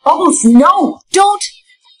camera. Bubbles, no! Don't!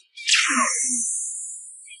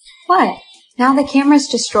 What? Now the camera's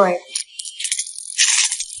destroyed.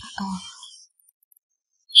 Uh-oh.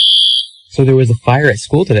 So there was a fire at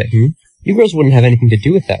school today, You girls wouldn't have anything to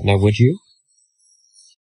do with that, now would you?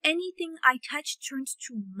 Anything I touch turns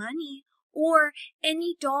to money, or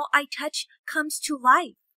any doll I touch comes to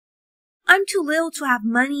life. I'm too little to have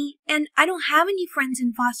money, and I don't have any friends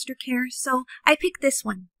in foster care, so I pick this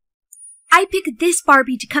one. I pick this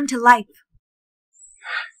Barbie to come to life.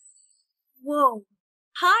 Whoa.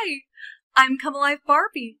 Hi, I'm Come Alive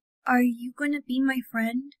Barbie. Are you gonna be my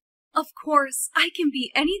friend? Of course, I can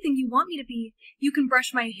be anything you want me to be. You can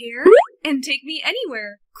brush my hair and take me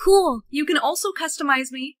anywhere. Cool. You can also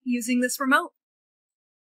customize me using this remote.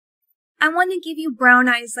 I want to give you brown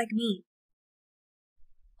eyes like me.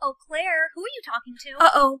 Oh, Claire, who are you talking to?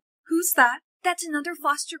 Uh-oh, who's that? That's another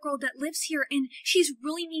foster girl that lives here, and she's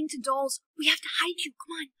really mean to dolls. We have to hide you.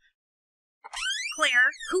 Come on. Claire,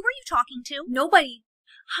 who were you talking to? Nobody.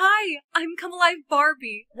 Hi, I'm Come Alive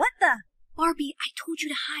Barbie. What the? Barbie, I told you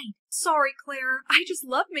to hide. Sorry, Claire. I just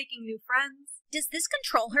love making new friends. Does this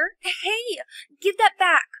control her? Hey, give that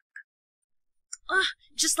back.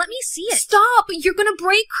 Just let me see it. Stop! You're gonna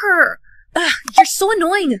break her. You're so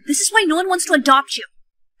annoying. This is why no one wants to adopt you.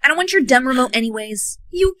 I don't want your dumb remote anyways.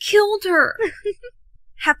 You killed her.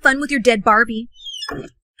 Have fun with your dead Barbie.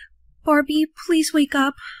 Barbie, please wake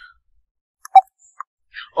up.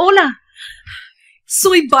 Hola.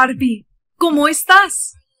 Soy Barbie. ¿Cómo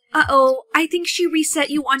estás? Uh-oh, I think she reset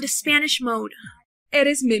you onto Spanish mode.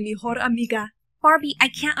 Eres mi mejor amiga. Barbie, I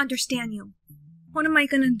can't understand you. What am I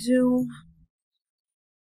gonna do?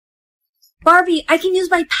 Barbie, I can use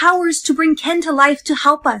my powers to bring Ken to life to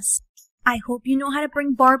help us. I hope you know how to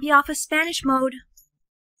bring Barbie off of Spanish mode.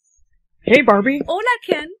 Hey, Barbie. Hola,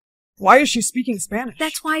 Ken. Why is she speaking Spanish?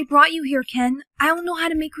 That's why I brought you here, Ken. I don't know how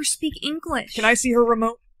to make her speak English. Can I see her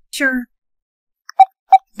remote? Sure.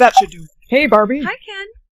 That should do it. Hey, Barbie. Hi, Ken.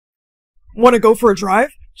 Want to go for a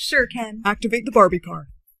drive? Sure, Ken. Activate the Barbie car.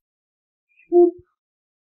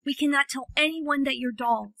 We cannot tell anyone that you're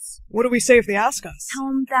dolls. What do we say if they ask us? Tell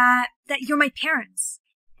them that you're my parents.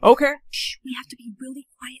 Okay. Shh, we have to be really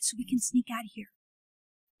quiet so we can sneak out of here.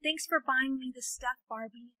 Thanks for buying me this stuff,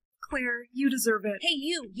 Barbie. Claire, you deserve it. Hey,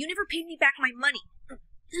 you never paid me back my money.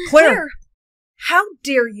 Claire! How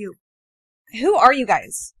dare you? Who are you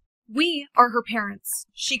guys? We are her parents.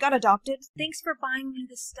 She got adopted? Thanks for buying me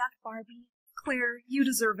this stuff, Barbie. Claire, you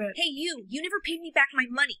deserve it. Hey, you never paid me back my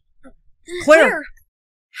money. Claire!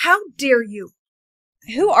 How dare you?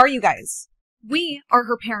 Who are you guys? We are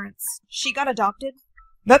her parents. She got adopted?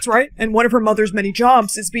 That's right, and one of her mother's many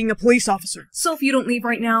jobs is being a police officer. So if you don't leave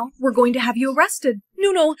right now, we're going to have you arrested.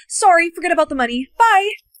 No, sorry, forget about the money.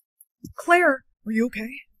 Bye! Claire, are you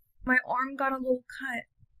okay? My arm got a little cut.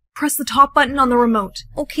 Press the top button on the remote.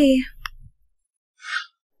 Okay.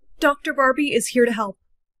 Dr. Barbie is here to help.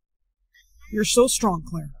 You're so strong,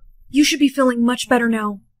 Claire. You should be feeling much better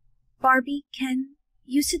now. Barbie, Ken,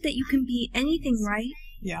 you said that you can be anything, right?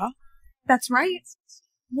 Yeah? That's right.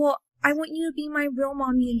 Well, I want you to be my real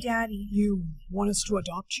mommy and daddy. You want us to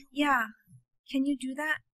adopt you? Yeah. Can you do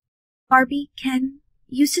that? Barbie, Ken,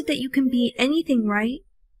 you said that you can be anything, right?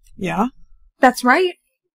 Yeah? That's right.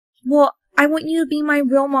 Well, I want you to be my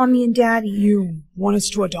real mommy and daddy. You want us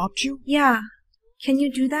to adopt you? Yeah. Can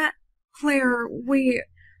you do that? Claire,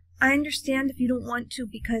 I understand if you don't want to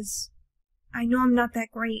because I know I'm not that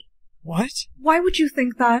great. What? Why would you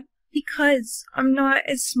think that? Because I'm not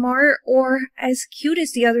as smart or as cute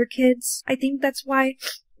as the other kids. I think that's why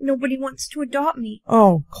nobody wants to adopt me.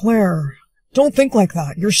 Oh, Claire. Don't think like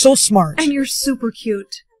that. You're so smart. And you're super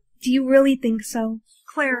cute. Do you really think so?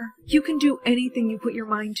 Claire, you can do anything you put your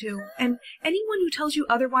mind to, and anyone who tells you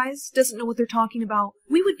otherwise doesn't know what they're talking about.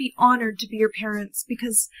 We would be honored to be your parents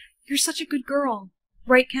because you're such a good girl.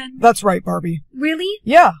 Right, Ken? That's right, Barbie. Really?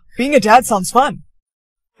 Yeah, being a dad sounds fun.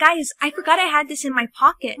 Guys, I forgot I had this in my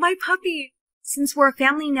pocket. My puppy. Since we're a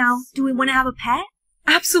family now, do we want to have a pet?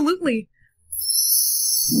 Absolutely.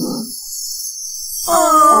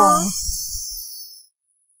 Aww.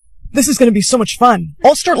 This is gonna be so much fun.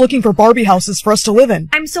 I'll start looking for Barbie houses for us to live in.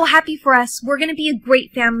 I'm so happy for us. We're gonna be a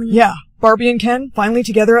great family. Yeah, Barbie and Ken finally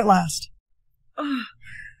together at last.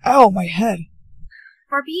 Ow, my head.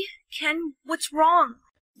 Barbie? Ken, what's wrong?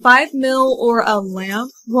 5 mil or a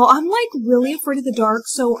lamp? Well, I'm like really afraid of the dark,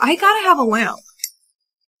 so I gotta have a lamp.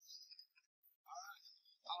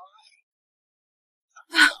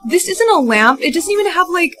 This isn't a lamp. It doesn't even have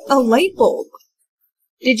like a light bulb.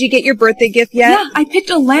 Did you get your birthday gift yet? Yeah, I picked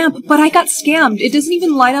a lamp, but I got scammed. It doesn't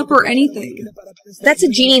even light up or anything. That's a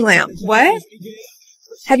genie lamp. What?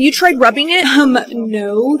 Have you tried rubbing it?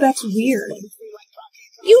 No, that's weird.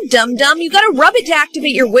 You dum-dum, you gotta rub it to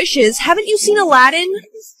activate your wishes. Haven't you seen Aladdin?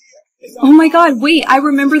 Oh my god, wait, I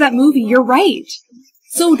remember that movie. You're right.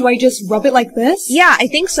 So, do I just rub it like this? Yeah, I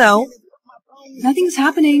think so. Nothing's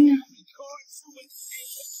happening.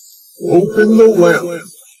 Open the lamp.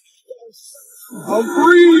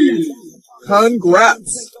 Humphrey!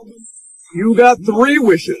 Congrats! You got 3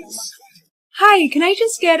 wishes. Hi, can I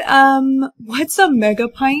just get, what's a mega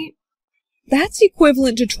pint? That's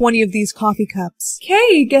equivalent to 20 of these coffee cups.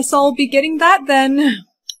 Okay, guess I'll be getting that then.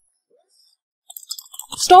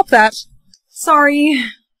 Stop that. Sorry.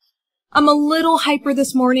 I'm a little hyper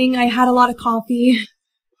this morning. I had a lot of coffee.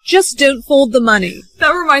 Just don't fold the money.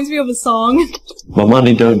 That reminds me of a song. My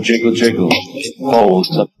money don't jiggle jiggle. Fold.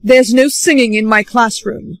 There's no singing in my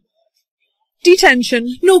classroom.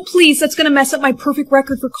 Detention. No, please, that's gonna mess up my perfect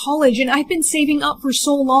record for college, and I've been saving up for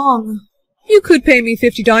so long. You could pay me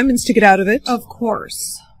 50 diamonds to get out of it. Of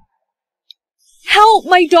course. Help!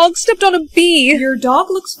 My dog stepped on a bee! Your dog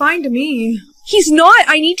looks fine to me. He's not!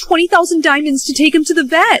 I need 20,000 diamonds to take him to the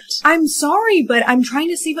vet! I'm sorry, but I'm trying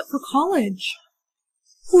to save up for college.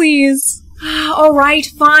 Please. Alright,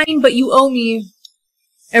 fine, but you owe me.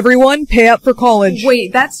 Everyone, pay up for college.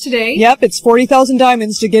 Wait, that's today? Yep, it's 40,000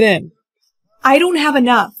 diamonds to get in. I don't have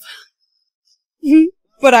enough.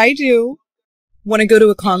 But I do. Want to go to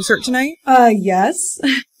a concert tonight? Yes.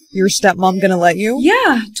 Your stepmom gonna let you?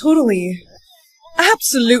 Yeah, totally.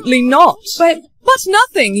 Absolutely not. But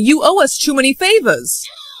nothing. You owe us too many favors.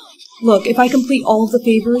 Look, if I complete all of the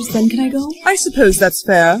favors, then can I go? I suppose that's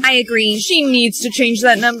fair. I agree. She needs to change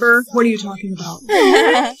that number. What are you talking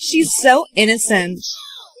about? She's so innocent.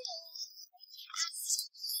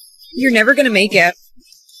 You're never gonna make it.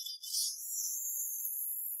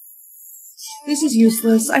 This is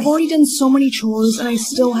useless. I've already done so many chores, and I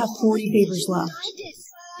still have 40 favors left.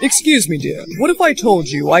 Excuse me, dear. What if I told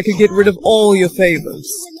you I could get rid of all your favors?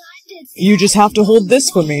 You just have to hold this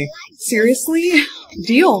for me. Seriously?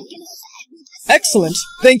 Deal. Excellent.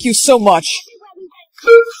 Thank you so much.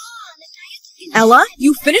 Ella,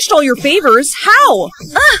 you finished all your favors. How?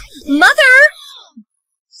 Mother!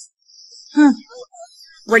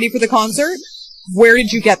 Ready for the concert? Where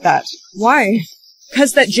did you get that? Why?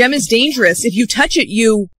 'Cause that gem is dangerous. If you touch it,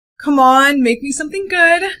 you... Come on, make me something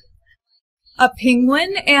good. A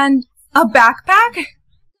penguin and a backpack?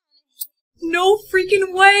 No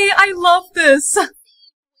freaking way! I love this!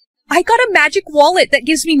 I got a magic wallet that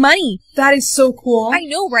gives me money. That is so cool. I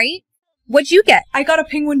know, right? What'd you get? I got a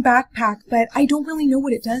penguin backpack, but I don't really know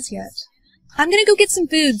what it does yet. I'm gonna go get some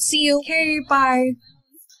food. See you. Okay, bye.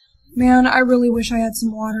 Man, I really wish I had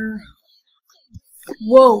some water.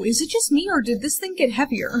 Whoa, is it just me or did this thing get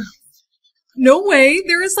heavier? No way,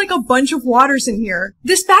 there is like a bunch of waters in here.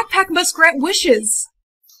 This backpack must grant wishes.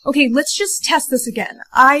 Okay, let's just test this again.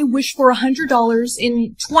 I wish for $100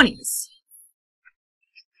 in 20s.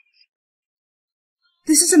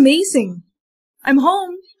 This is amazing. I'm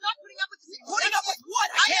home.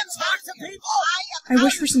 I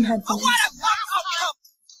wish for some headphones.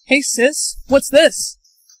 Hey sis, what's this?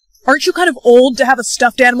 Aren't you kind of old to have a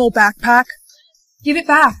stuffed animal backpack? Give it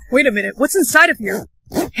back. Wait a minute, what's inside of here?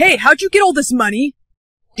 Hey, how'd you get all this money?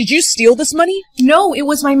 Did you steal this money? No, it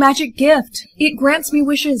was my magic gift. It grants me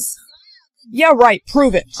wishes. Yeah, right,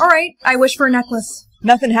 prove it. Alright, I wish for a necklace.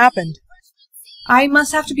 Nothing happened. I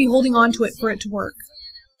must have to be holding on to it for it to work.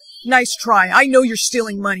 Nice try. I know you're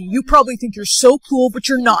stealing money. You probably think you're so cool, but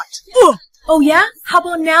you're not. Ugh. Oh yeah? How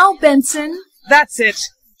about now, Benson? That's it.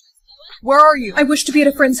 Where are you? I wish to be at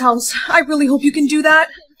a friend's house. I really hope you can do that.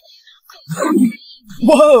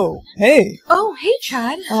 Whoa, hey. Oh, hey,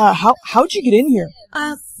 Chad. How'd you get in here?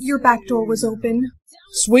 Your back door was open.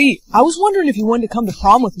 Sweet. I was wondering if you wanted to come to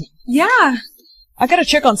prom with me. Yeah. I gotta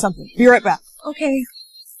check on something. Be right back. Okay.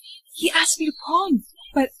 He asked me to prom,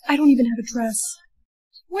 but I don't even have a dress.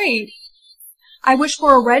 Wait. I wish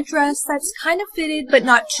for a red dress that's kind of fitted, but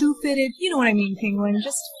not too fitted. You know what I mean, Penguin.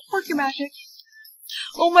 Just work your magic.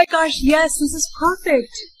 Oh my gosh, yes, this is perfect.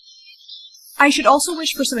 I should also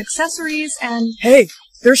wish for some accessories and... Hey,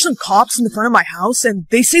 There's some cops in the front of my house, and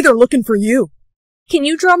they say they're looking for you. Can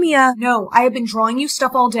you draw me a... No, I have been drawing you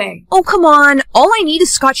stuff all day. Oh, come on. All I need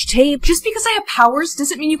is Scotch tape. Just because I have powers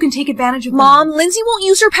doesn't mean you can take advantage of them. Mom, Lindsay won't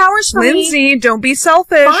use her powers for me. Lindsay, don't be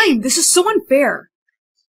selfish. Fine, this is so unfair.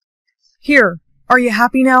 Here, are you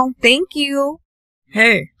happy now? Thank you.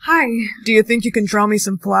 Hey. Hi. Do you think you can draw me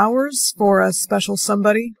some flowers for a special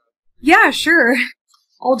somebody? Yeah, sure.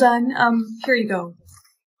 All done. Here you go.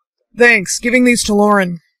 Thanks. Giving these to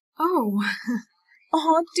Lauren. Oh.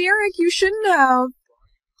 Aw, Derek, you shouldn't have.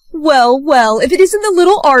 Well, if it isn't the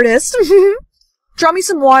little artist. Draw me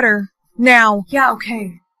some water. Now. Yeah,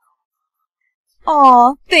 okay.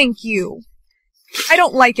 Aw, thank you. I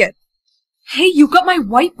don't like it. Hey, you got my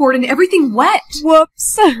whiteboard and everything wet.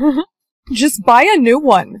 Whoops. Just buy a new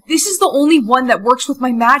one. This is the only one that works with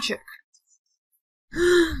my magic.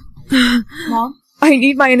 Mom? I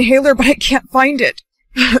need my inhaler, but I can't find it.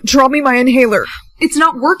 Draw me my inhaler. It's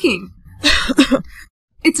not working.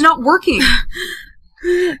 It's not working.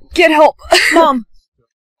 Get help. Mom.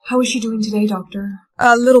 How is she doing today, doctor?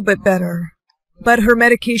 A little bit better. But her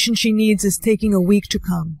medication she needs is taking a week to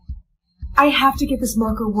come. I have to get this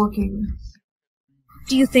marker working.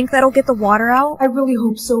 Do you think that'll get the water out? I really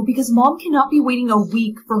hope so, because Mom cannot be waiting a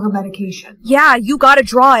week for her medication. Yeah, you gotta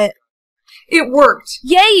draw it. It worked.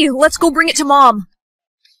 Yay! Let's go bring it to Mom.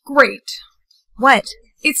 Great. What?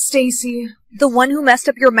 It's Stacy. The one who messed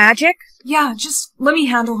up your magic? Yeah, just let me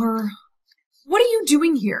handle her. What are you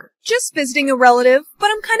doing here? Just visiting a relative, but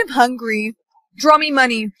I'm kind of hungry. Draw me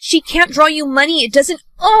money. She can't draw you money. It doesn't...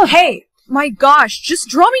 Oh, hey! My gosh, just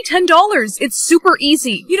draw me $10. It's super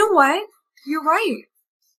easy. You know what? You're right.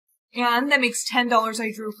 And that makes $10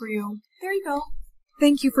 I drew for you. There you go.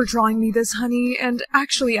 Thank you for drawing me this, honey. And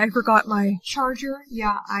actually, I forgot my... charger?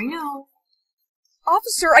 Yeah, I know.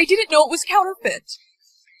 Officer, I didn't know it was counterfeit.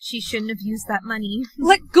 She shouldn't have used that money.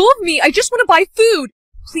 Let go of me. I just want to buy food.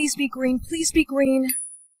 Please be green. Please be green.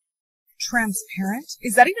 Transparent?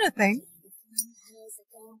 Is that even a thing?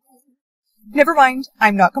 Never mind.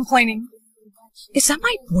 I'm not complaining. Is that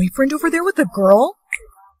my boyfriend over there with the girl?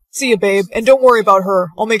 See ya, babe. And don't worry about her.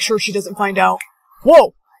 I'll make sure she doesn't find out.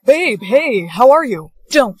 Whoa! Babe, hey, how are you?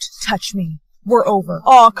 Don't touch me. We're over.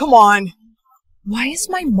 Aw, come on. Why is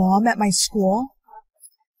my mom at my school?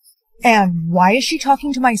 And why is she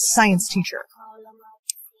talking to my science teacher?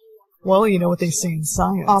 Well, you know what they say in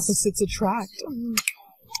science. Opposites attract.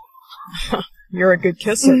 You're a good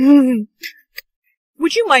kisser.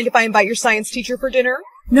 Would you mind if I invite your science teacher for dinner?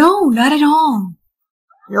 No, not at all.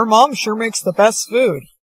 Your mom sure makes the best food.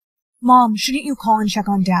 Mom, shouldn't you call and check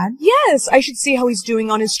on Dad? Yes, I should see how he's doing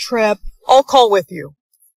on his trip. I'll call with you.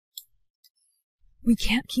 We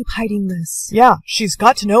can't keep hiding this. Yeah, she's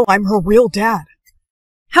got to know I'm her real dad.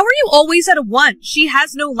 How are you always at a 1? She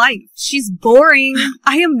has no life. She's boring.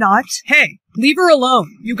 I am not. Hey, leave her alone.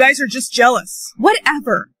 You guys are just jealous.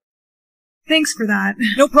 Whatever. Thanks for that.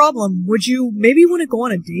 No problem. Would you maybe want to go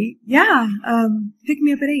on a date? Yeah, pick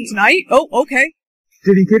me up at 8. Tonight? Oh, okay.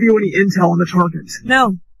 Did he give you any intel on the target?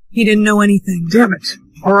 No, he didn't know anything. Damn it.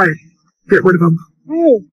 Alright, get rid of him.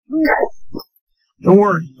 Don't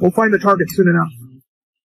worry, we'll find the target soon enough.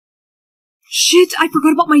 Shit, I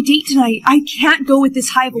forgot about my date tonight. I can't go with this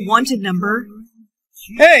high of a wanted number.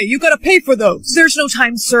 Hey, you gotta pay for those. There's no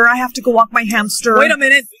time, sir. I have to go walk my hamster. Wait a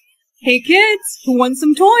minute. Hey kids, who wants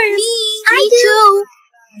some toys? I do.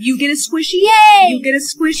 You get a squishy. Yay! You get a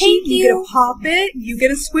squishy. Thank you get a pop it. You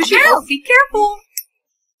get a squishy. Ow! Oh, be careful.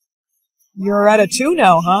 You're at a 2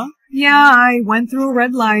 now, huh? Yeah, I went through a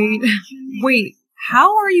red light. Wait,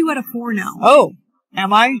 how are you at a 4 now? Oh,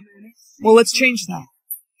 am I? Well, let's change that.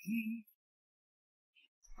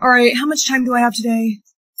 Alright, how much time do I have today?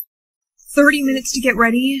 30 minutes to get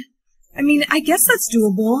ready? I mean, I guess that's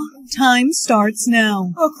doable. Time starts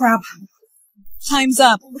now. Oh, crap. Time's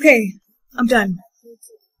up. Okay, I'm done.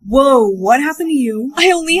 Whoa, what happened to you? I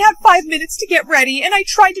only had 5 minutes to get ready, and I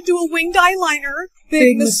tried to do a winged eyeliner.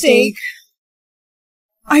 Big mistake.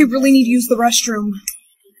 I really need to use the restroom.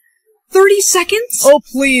 30 seconds? Oh,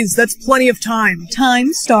 please, that's plenty of time.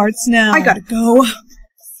 Time starts now. I gotta go.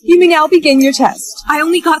 You may now begin your test. I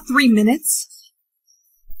only got 3 minutes.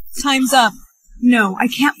 Time's up. No, I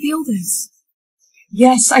can't feel this.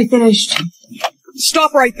 Yes, I finished.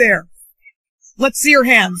 Stop right there. Let's see your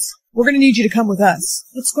hands. We're gonna need you to come with us.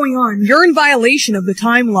 What's going on? You're in violation of the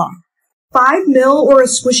time law. 5 mil or a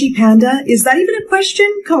squishy panda? Is that even a question?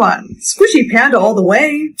 Come on, squishy panda all the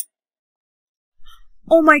way.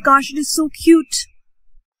 Oh my gosh, it is so cute.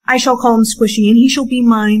 I shall call him Squishy, and he shall be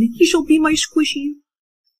mine. He shall be my squishy.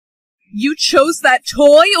 You chose that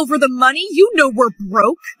toy over the money? You know we're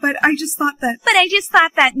broke. But I just thought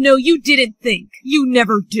that... No, you didn't think. You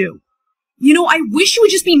never do. You know, I wish you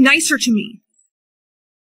would just be nicer to me.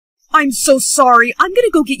 I'm so sorry. I'm gonna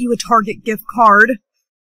go get you a Target gift card.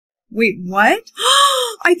 Wait, what?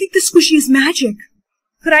 I think the squishy is magic.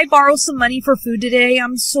 Could I borrow some money for food today?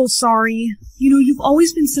 I'm so sorry. You know, you've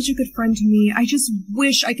always been such a good friend to me. I just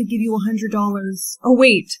wish I could give you $100. Oh,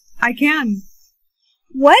 wait. I can.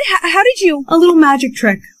 What? How did you? A little magic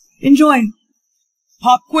trick. Enjoy.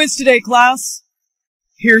 Pop quiz today, class.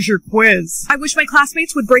 Here's your quiz. I wish my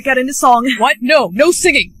classmates would break out into song. What? No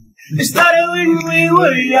singing. It started when we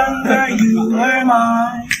were younger, you were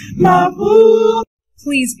my boo.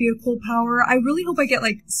 Please be a cool power. I really hope I get,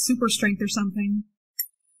 like, super strength or something.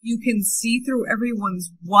 You can see through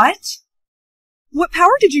everyone's what? What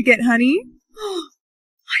power did you get, honey? My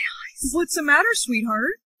eyes. What's the matter,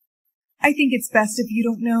 sweetheart? I think it's best if you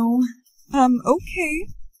don't know. Okay.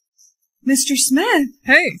 Mr. Smith.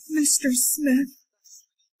 Hey. Mr. Smith.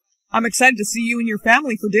 I'm excited to see you and your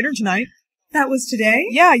family for dinner tonight. That was today?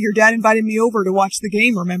 Yeah, your dad invited me over to watch the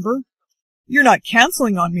game, remember? You're not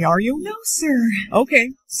canceling on me, are you? No, sir.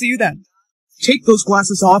 Okay, see you then. Take those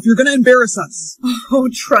glasses off. You're gonna embarrass us. Oh,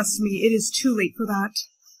 trust me, it is too late for that.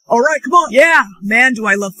 All right, come on. Yeah, man, do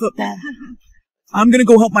I love football. I'm gonna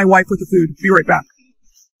go help my wife with the food. Be right back.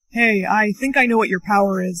 Hey, I think I know what your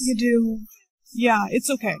power is. You do? Yeah, it's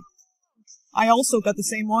okay. I also got the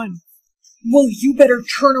same one. Well, you better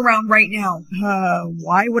turn around right now.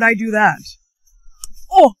 Why would I do that?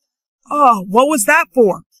 Oh, what was that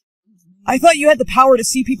for? I thought you had the power to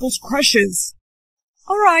see people's crushes.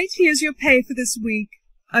 All right, here's your pay for this week.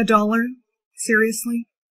 $1? Seriously?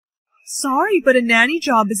 Sorry, but a nanny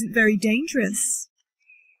job isn't very dangerous.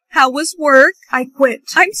 How was work? I quit.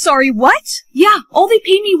 I'm sorry, what? Yeah, all they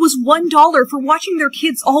paid me was $1 for watching their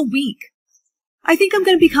kids all week. I think I'm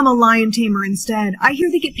going to become a lion tamer instead. I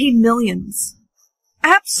hear they get paid millions.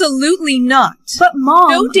 Absolutely not. But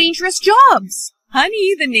Mom... No dangerous jobs.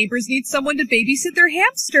 Honey, the neighbors need someone to babysit their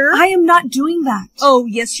hamster. I am not doing that. Oh,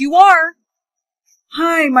 yes you are.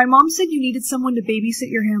 Hi, my mom said you needed someone to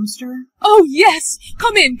babysit your hamster. Oh, yes.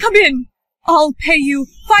 Come in. I'll pay you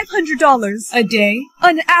 $500. A day?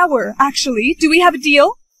 An hour, actually. Do we have a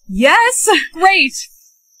deal? Yes. Great.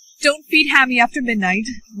 Don't feed Hammy after midnight.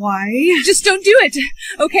 Why? Just don't do it,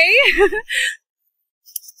 okay?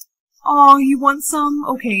 Oh, you want some?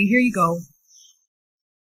 Okay, here you go.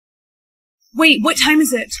 Wait, what time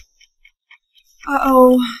is it?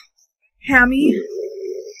 Uh-oh. Hammy?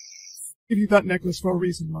 Give you that necklace for a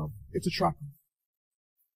reason, Mom. It's a trap.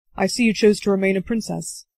 I see you chose to remain a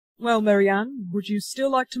princess. Well, Marianne, would you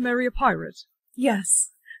still like to marry a pirate? Yes.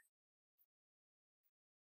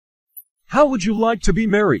 How would you like to be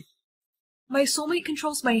married? My soulmate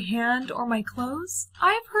controls my hand or my clothes.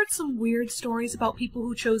 I've heard some weird stories about people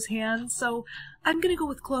who chose hands, so I'm gonna go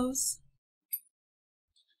with clothes.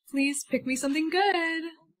 Please pick me something good.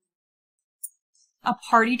 A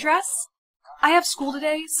party dress? I have school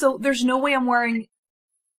today, so there's no way I'm wearing...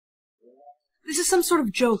 This is some sort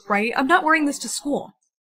of joke, right? I'm not wearing this to school.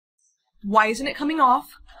 Why isn't it coming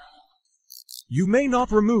off? You may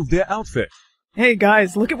not remove the outfit. Hey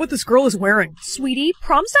guys, look at what this girl is wearing. Sweetie,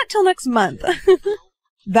 prom's not till next month.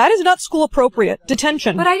 That is not school appropriate.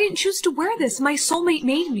 Detention. But I didn't choose to wear this. My soulmate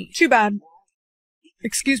made me. Too bad.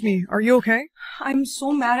 Excuse me, are you okay? I'm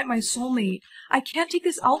so mad at my soulmate. I can't take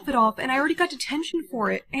this outfit off, and I already got detention for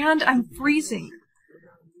it, and I'm freezing.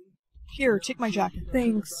 Here, take my jacket.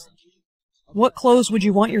 Thanks. What clothes would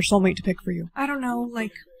you want your soulmate to pick for you? I don't know,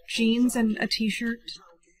 like jeans and a t-shirt.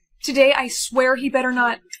 Today, I swear he better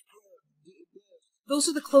not... Those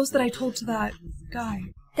are the clothes that I told to that guy.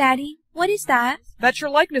 Daddy, what is that? That's your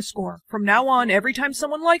likeness score. From now on, every time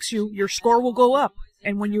someone likes you, your score will go up.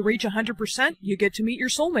 And when you reach 100%, you get to meet your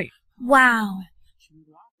soulmate. Wow.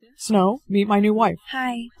 Snow, meet my new wife.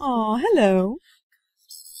 Hi. Aw, hello.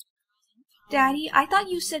 Daddy, I thought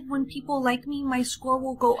you said when people like me, my score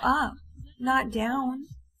will go up, not down.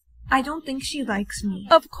 I don't think she likes me.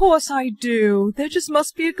 Of course I do. There just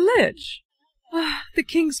must be a glitch. The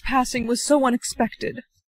king's passing was so unexpected.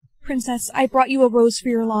 Princess, I brought you a rose for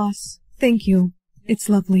your loss. Thank you. It's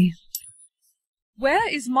lovely. Where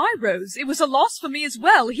is my rose? It was a loss for me as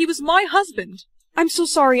well. He was my husband. I'm so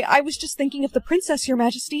sorry. I was just thinking of the princess, Your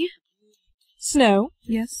Majesty. Snow?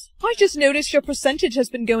 Yes? I just noticed your percentage has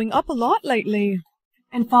been going up a lot lately.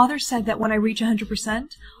 And Father said that when I reach 100%,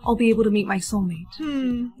 I'll be able to meet my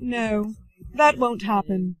soulmate. No. That won't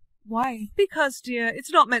happen. Why? Because, dear,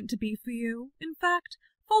 it's not meant to be for you. In fact,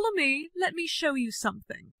 follow me. Let me show you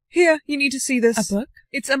something. Here, you need to see this. A book?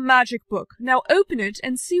 It's a magic book. Now open it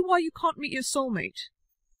and see why you can't meet your soulmate.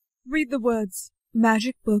 Read the words.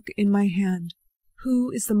 Magic book in my hand.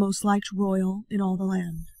 Who is the most liked royal in all the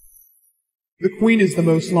land? The Queen is the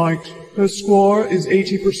most liked. Her score is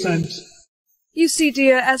 80%. You see,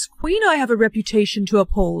 dear, as Queen I have a reputation to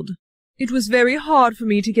uphold. It was very hard for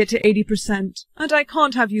me to get to 80%, and I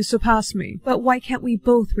can't have you surpass me. But why can't we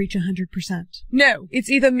both reach 100%? No, it's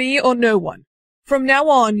either me or no one. From now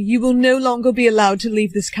on, you will no longer be allowed to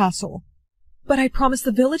leave this castle. But I promised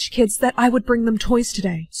the village kids that I would bring them toys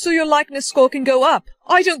today. So your likeness score can go up.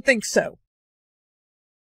 I don't think so.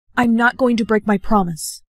 I'm not going to break my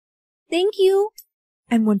promise. Thank you.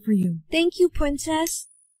 And one for you. Thank you, Princess.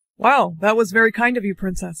 Wow, that was very kind of you,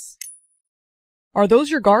 Princess. Are those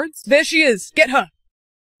your guards? There she is! Get her!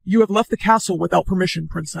 You have left the castle without permission,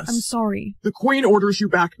 Princess. I'm sorry. The Queen orders you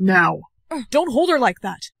back now. Don't hold her like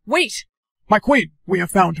that. Wait! My Queen, we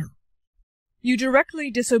have found her. You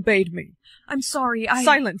directly disobeyed me. I'm sorry,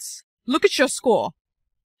 Silence! Look at your score.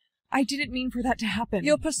 I didn't mean for that to happen.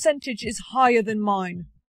 Your percentage is higher than mine.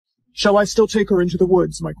 Shall I still take her into the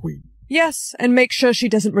woods, my Queen? Yes, and make sure she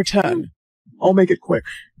doesn't return. I'll make it quick.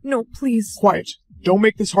 No, please. Quiet. Don't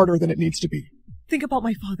make this harder than it needs to be. Think about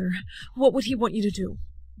my father. What would he want you to do?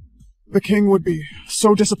 The king would be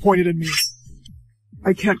so disappointed in me.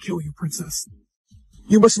 I can't kill you, Princess.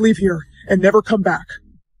 You must leave here and never come back.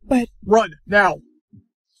 But... Run, now!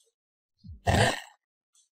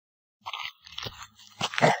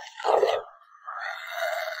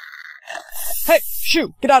 Hey,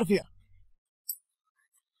 shoo! Get out of here!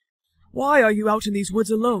 Why are you out in these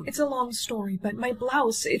woods alone? It's a long story, but my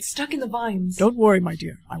blouse, it's stuck in the vines. Don't worry, my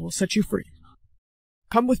dear. I will set you free.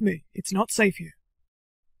 Come with me. It's not safe here.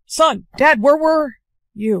 Son! Dad, where were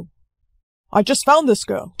you? I just found this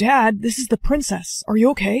girl. Dad, this is the princess. Are you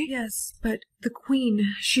okay? Yes, but the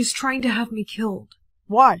Queen, she's trying to have me killed.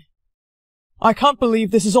 Why? I can't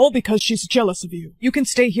believe this is all because she's jealous of you. You can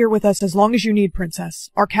stay here with us as long as you need, Princess.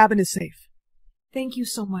 Our cabin is safe. Thank you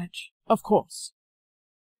so much. Of course.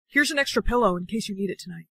 Here's an extra pillow in case you need it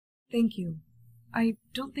tonight. Thank you. I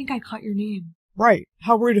don't think I caught your name. Right.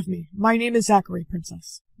 How rude of me. My name is Zachary,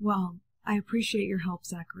 Princess. Well, I appreciate your help,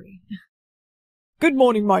 Zachary. Good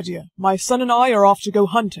morning, my dear. My son and I are off to go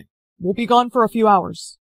hunting. We'll be gone for a few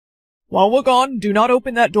hours. While we're gone, do not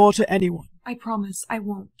open that door to anyone. I promise I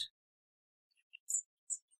won't.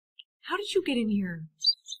 How did you get in here?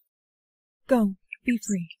 Go. Be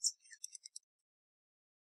free.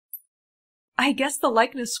 I guess the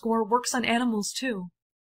likeness score works on animals too.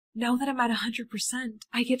 Now that I'm at 100%,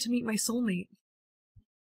 I get to meet my soulmate.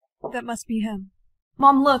 That must be him.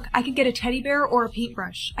 Mom, look, I could get a teddy bear or a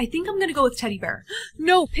paintbrush. I think I'm gonna go with teddy bear.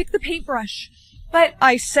 No, pick the paintbrush. But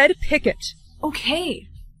I said pick it. Okay.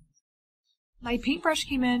 My paintbrush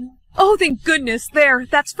came in. Oh, thank goodness. There,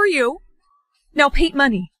 that's for you. Now paint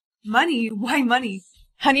money. Money? Why money?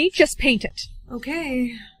 Honey, just paint it.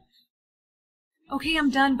 Okay. Okay,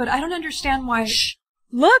 I'm done, but I don't understand why... Shh!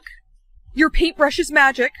 Look! Your paintbrush is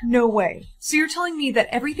magic. No way. So you're telling me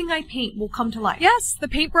that everything I paint will come to life? Yes, the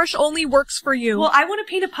paintbrush only works for you. Well, I want to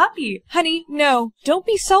paint a puppy. Honey, no. Don't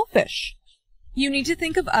be selfish. You need to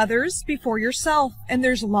think of others before yourself, and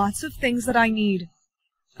there's lots of things that I need.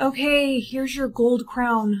 Okay, here's your gold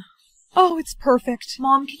crown. Oh, it's perfect.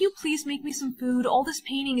 Mom, can you please make me some food? All this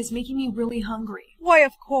painting is making me really hungry. Why,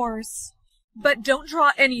 of course. But don't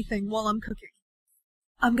draw anything while I'm cooking.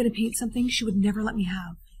 I'm gonna paint something she would never let me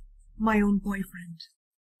have. My own boyfriend.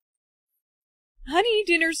 Honey,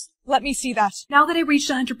 dinner's... Let me see that. Now that I reached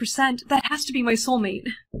 100%, that has to be my soulmate.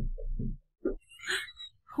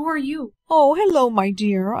 Who are you? Oh, hello, my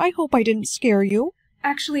dear. I hope I didn't scare you.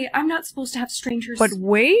 Actually, I'm not supposed to have strangers. But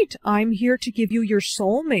wait, I'm here to give you your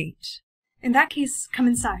soulmate. In that case, come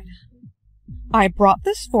inside. I brought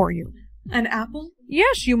this for you. An apple?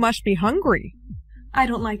 Yes, you must be hungry. I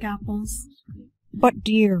don't like apples. But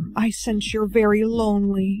dear, I sense you're very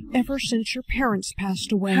lonely ever since your parents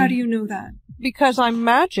passed away. How do you know that? Because I'm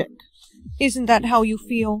magic. Isn't that how you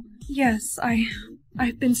feel? Yes,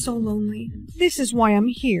 I've been so lonely. This is why I'm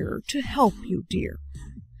here, to help you, dear.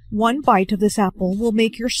 One bite of this apple will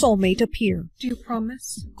make your soulmate appear. Do you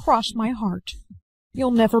promise? Cross my heart.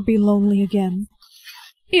 You'll never be lonely again.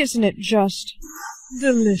 Isn't it just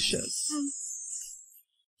delicious?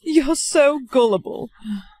 You're so gullible.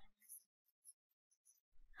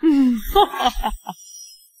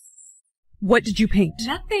 What did you paint?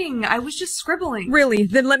 Nothing. I was just scribbling. Really?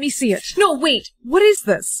 Then let me see it. No, wait. What is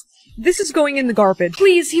this? This is going in the garbage.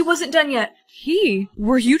 Please, he wasn't done yet. He?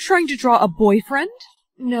 Were you trying to draw a boyfriend?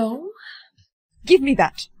 No. Give me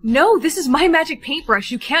that. No, this is my magic paintbrush.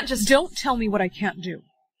 You can't just... Don't tell me what I can't do.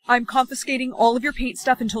 I'm confiscating all of your paint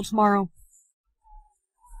stuff until tomorrow.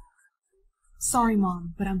 Sorry,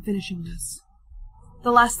 Mom, but I'm finishing this.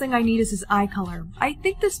 The last thing I need is his eye color. I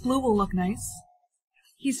think this blue will look nice.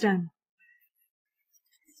 He's done.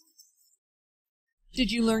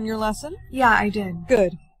 Did you learn your lesson? Yeah, I did.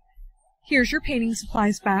 Good. Here's your painting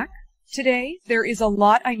supplies back. Today, there is a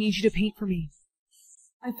lot I need you to paint for me.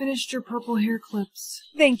 I finished your purple hair clips.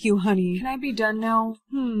 Thank you, honey. Can I be done now?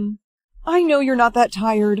 I know you're not that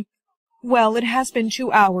tired. Well, it has been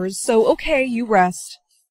 2 hours, so okay, you rest.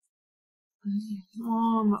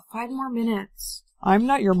 Mom, 5 more minutes. I'm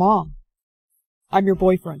not your mom. I'm your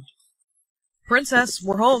boyfriend. Princess,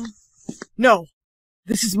 we're home. No.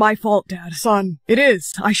 This is my fault, Dad. Son, it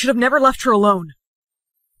is. I should have never left her alone.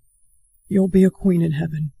 You'll be a queen in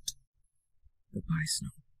heaven. Goodbye, Snow.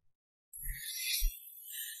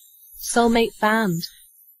 Soulmate found.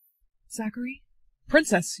 Zachary?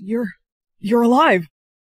 Princess, you're alive.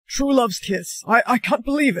 True love's kiss. I can't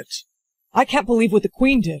believe it. I can't believe what the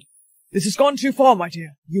queen did. This has gone too far, my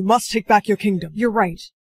dear. You must take back your kingdom. You're right.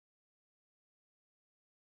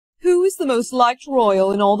 Who is the most liked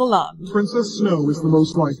royal in all the land? Princess Snow is the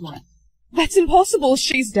most liked. That's impossible.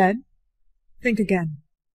 She's dead. Think again.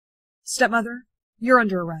 Stepmother, you're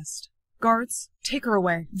under arrest. Guards, take her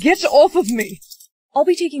away. Get off of me! I'll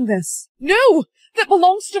be taking this. No! That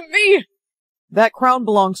belongs to me! That crown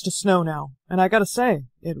belongs to Snow now, and I gotta say,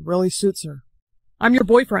 it really suits her. I'm your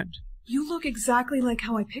boyfriend. You look exactly like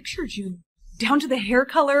how I pictured you. Down to the hair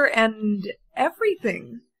color and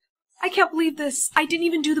everything. I can't believe this. I didn't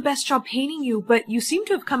even do the best job painting you, but you seem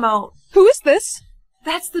to have come out. Who is this?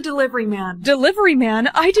 That's the delivery man. Delivery man?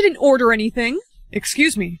 I didn't order anything.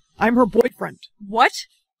 Excuse me, I'm her boyfriend. What?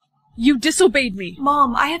 You disobeyed me.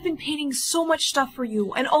 Mom, I have been painting so much stuff for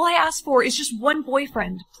you, and all I ask for is just one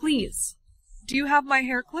boyfriend, please. Do you have my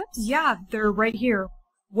hair clips? Yeah, they're right here.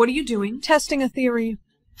 What are you doing? Testing a theory.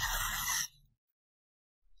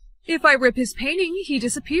 If I rip his painting, he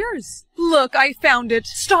disappears. Look, I found it.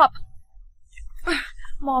 Stop!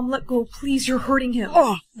 Mom, let go, please, you're hurting him.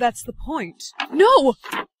 Oh, that's the point. No!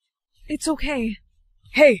 It's okay.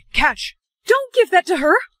 Hey, catch! Don't give that to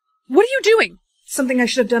her! What are you doing? Something I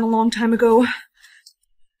should have done a long time ago.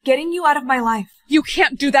 Getting you out of my life. You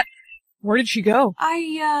can't do that! Where did she go?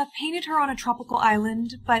 I, painted her on a tropical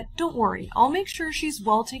island, but don't worry, I'll make sure she's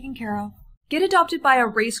well taken care of. Get adopted by a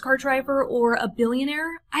race car driver or a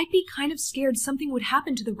billionaire? I'd be kind of scared something would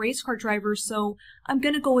happen to the race car driver, so I'm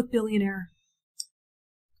gonna go with billionaire.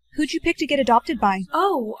 Who'd you pick to get adopted by?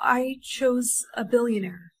 Oh, I chose a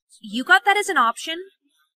billionaire. You got that as an option?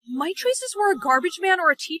 My choices were a garbage man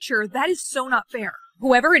or a teacher. That is so not fair.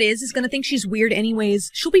 Whoever it is gonna think she's weird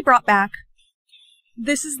anyways. She'll be brought back.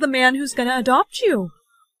 This is the man who's gonna adopt you.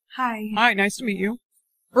 Hi. Hi, nice to meet you.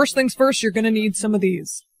 First things first, you're gonna need some of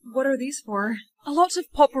these. What are these for? A lot of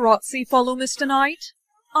paparazzi follow Mr. Knight.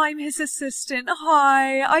 I'm his assistant.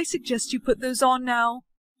 Hi, I suggest you put those on now.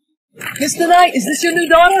 Mr. Knight, is this your new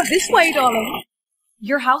daughter? This way, darling.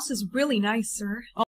 Your house is really nice, sir.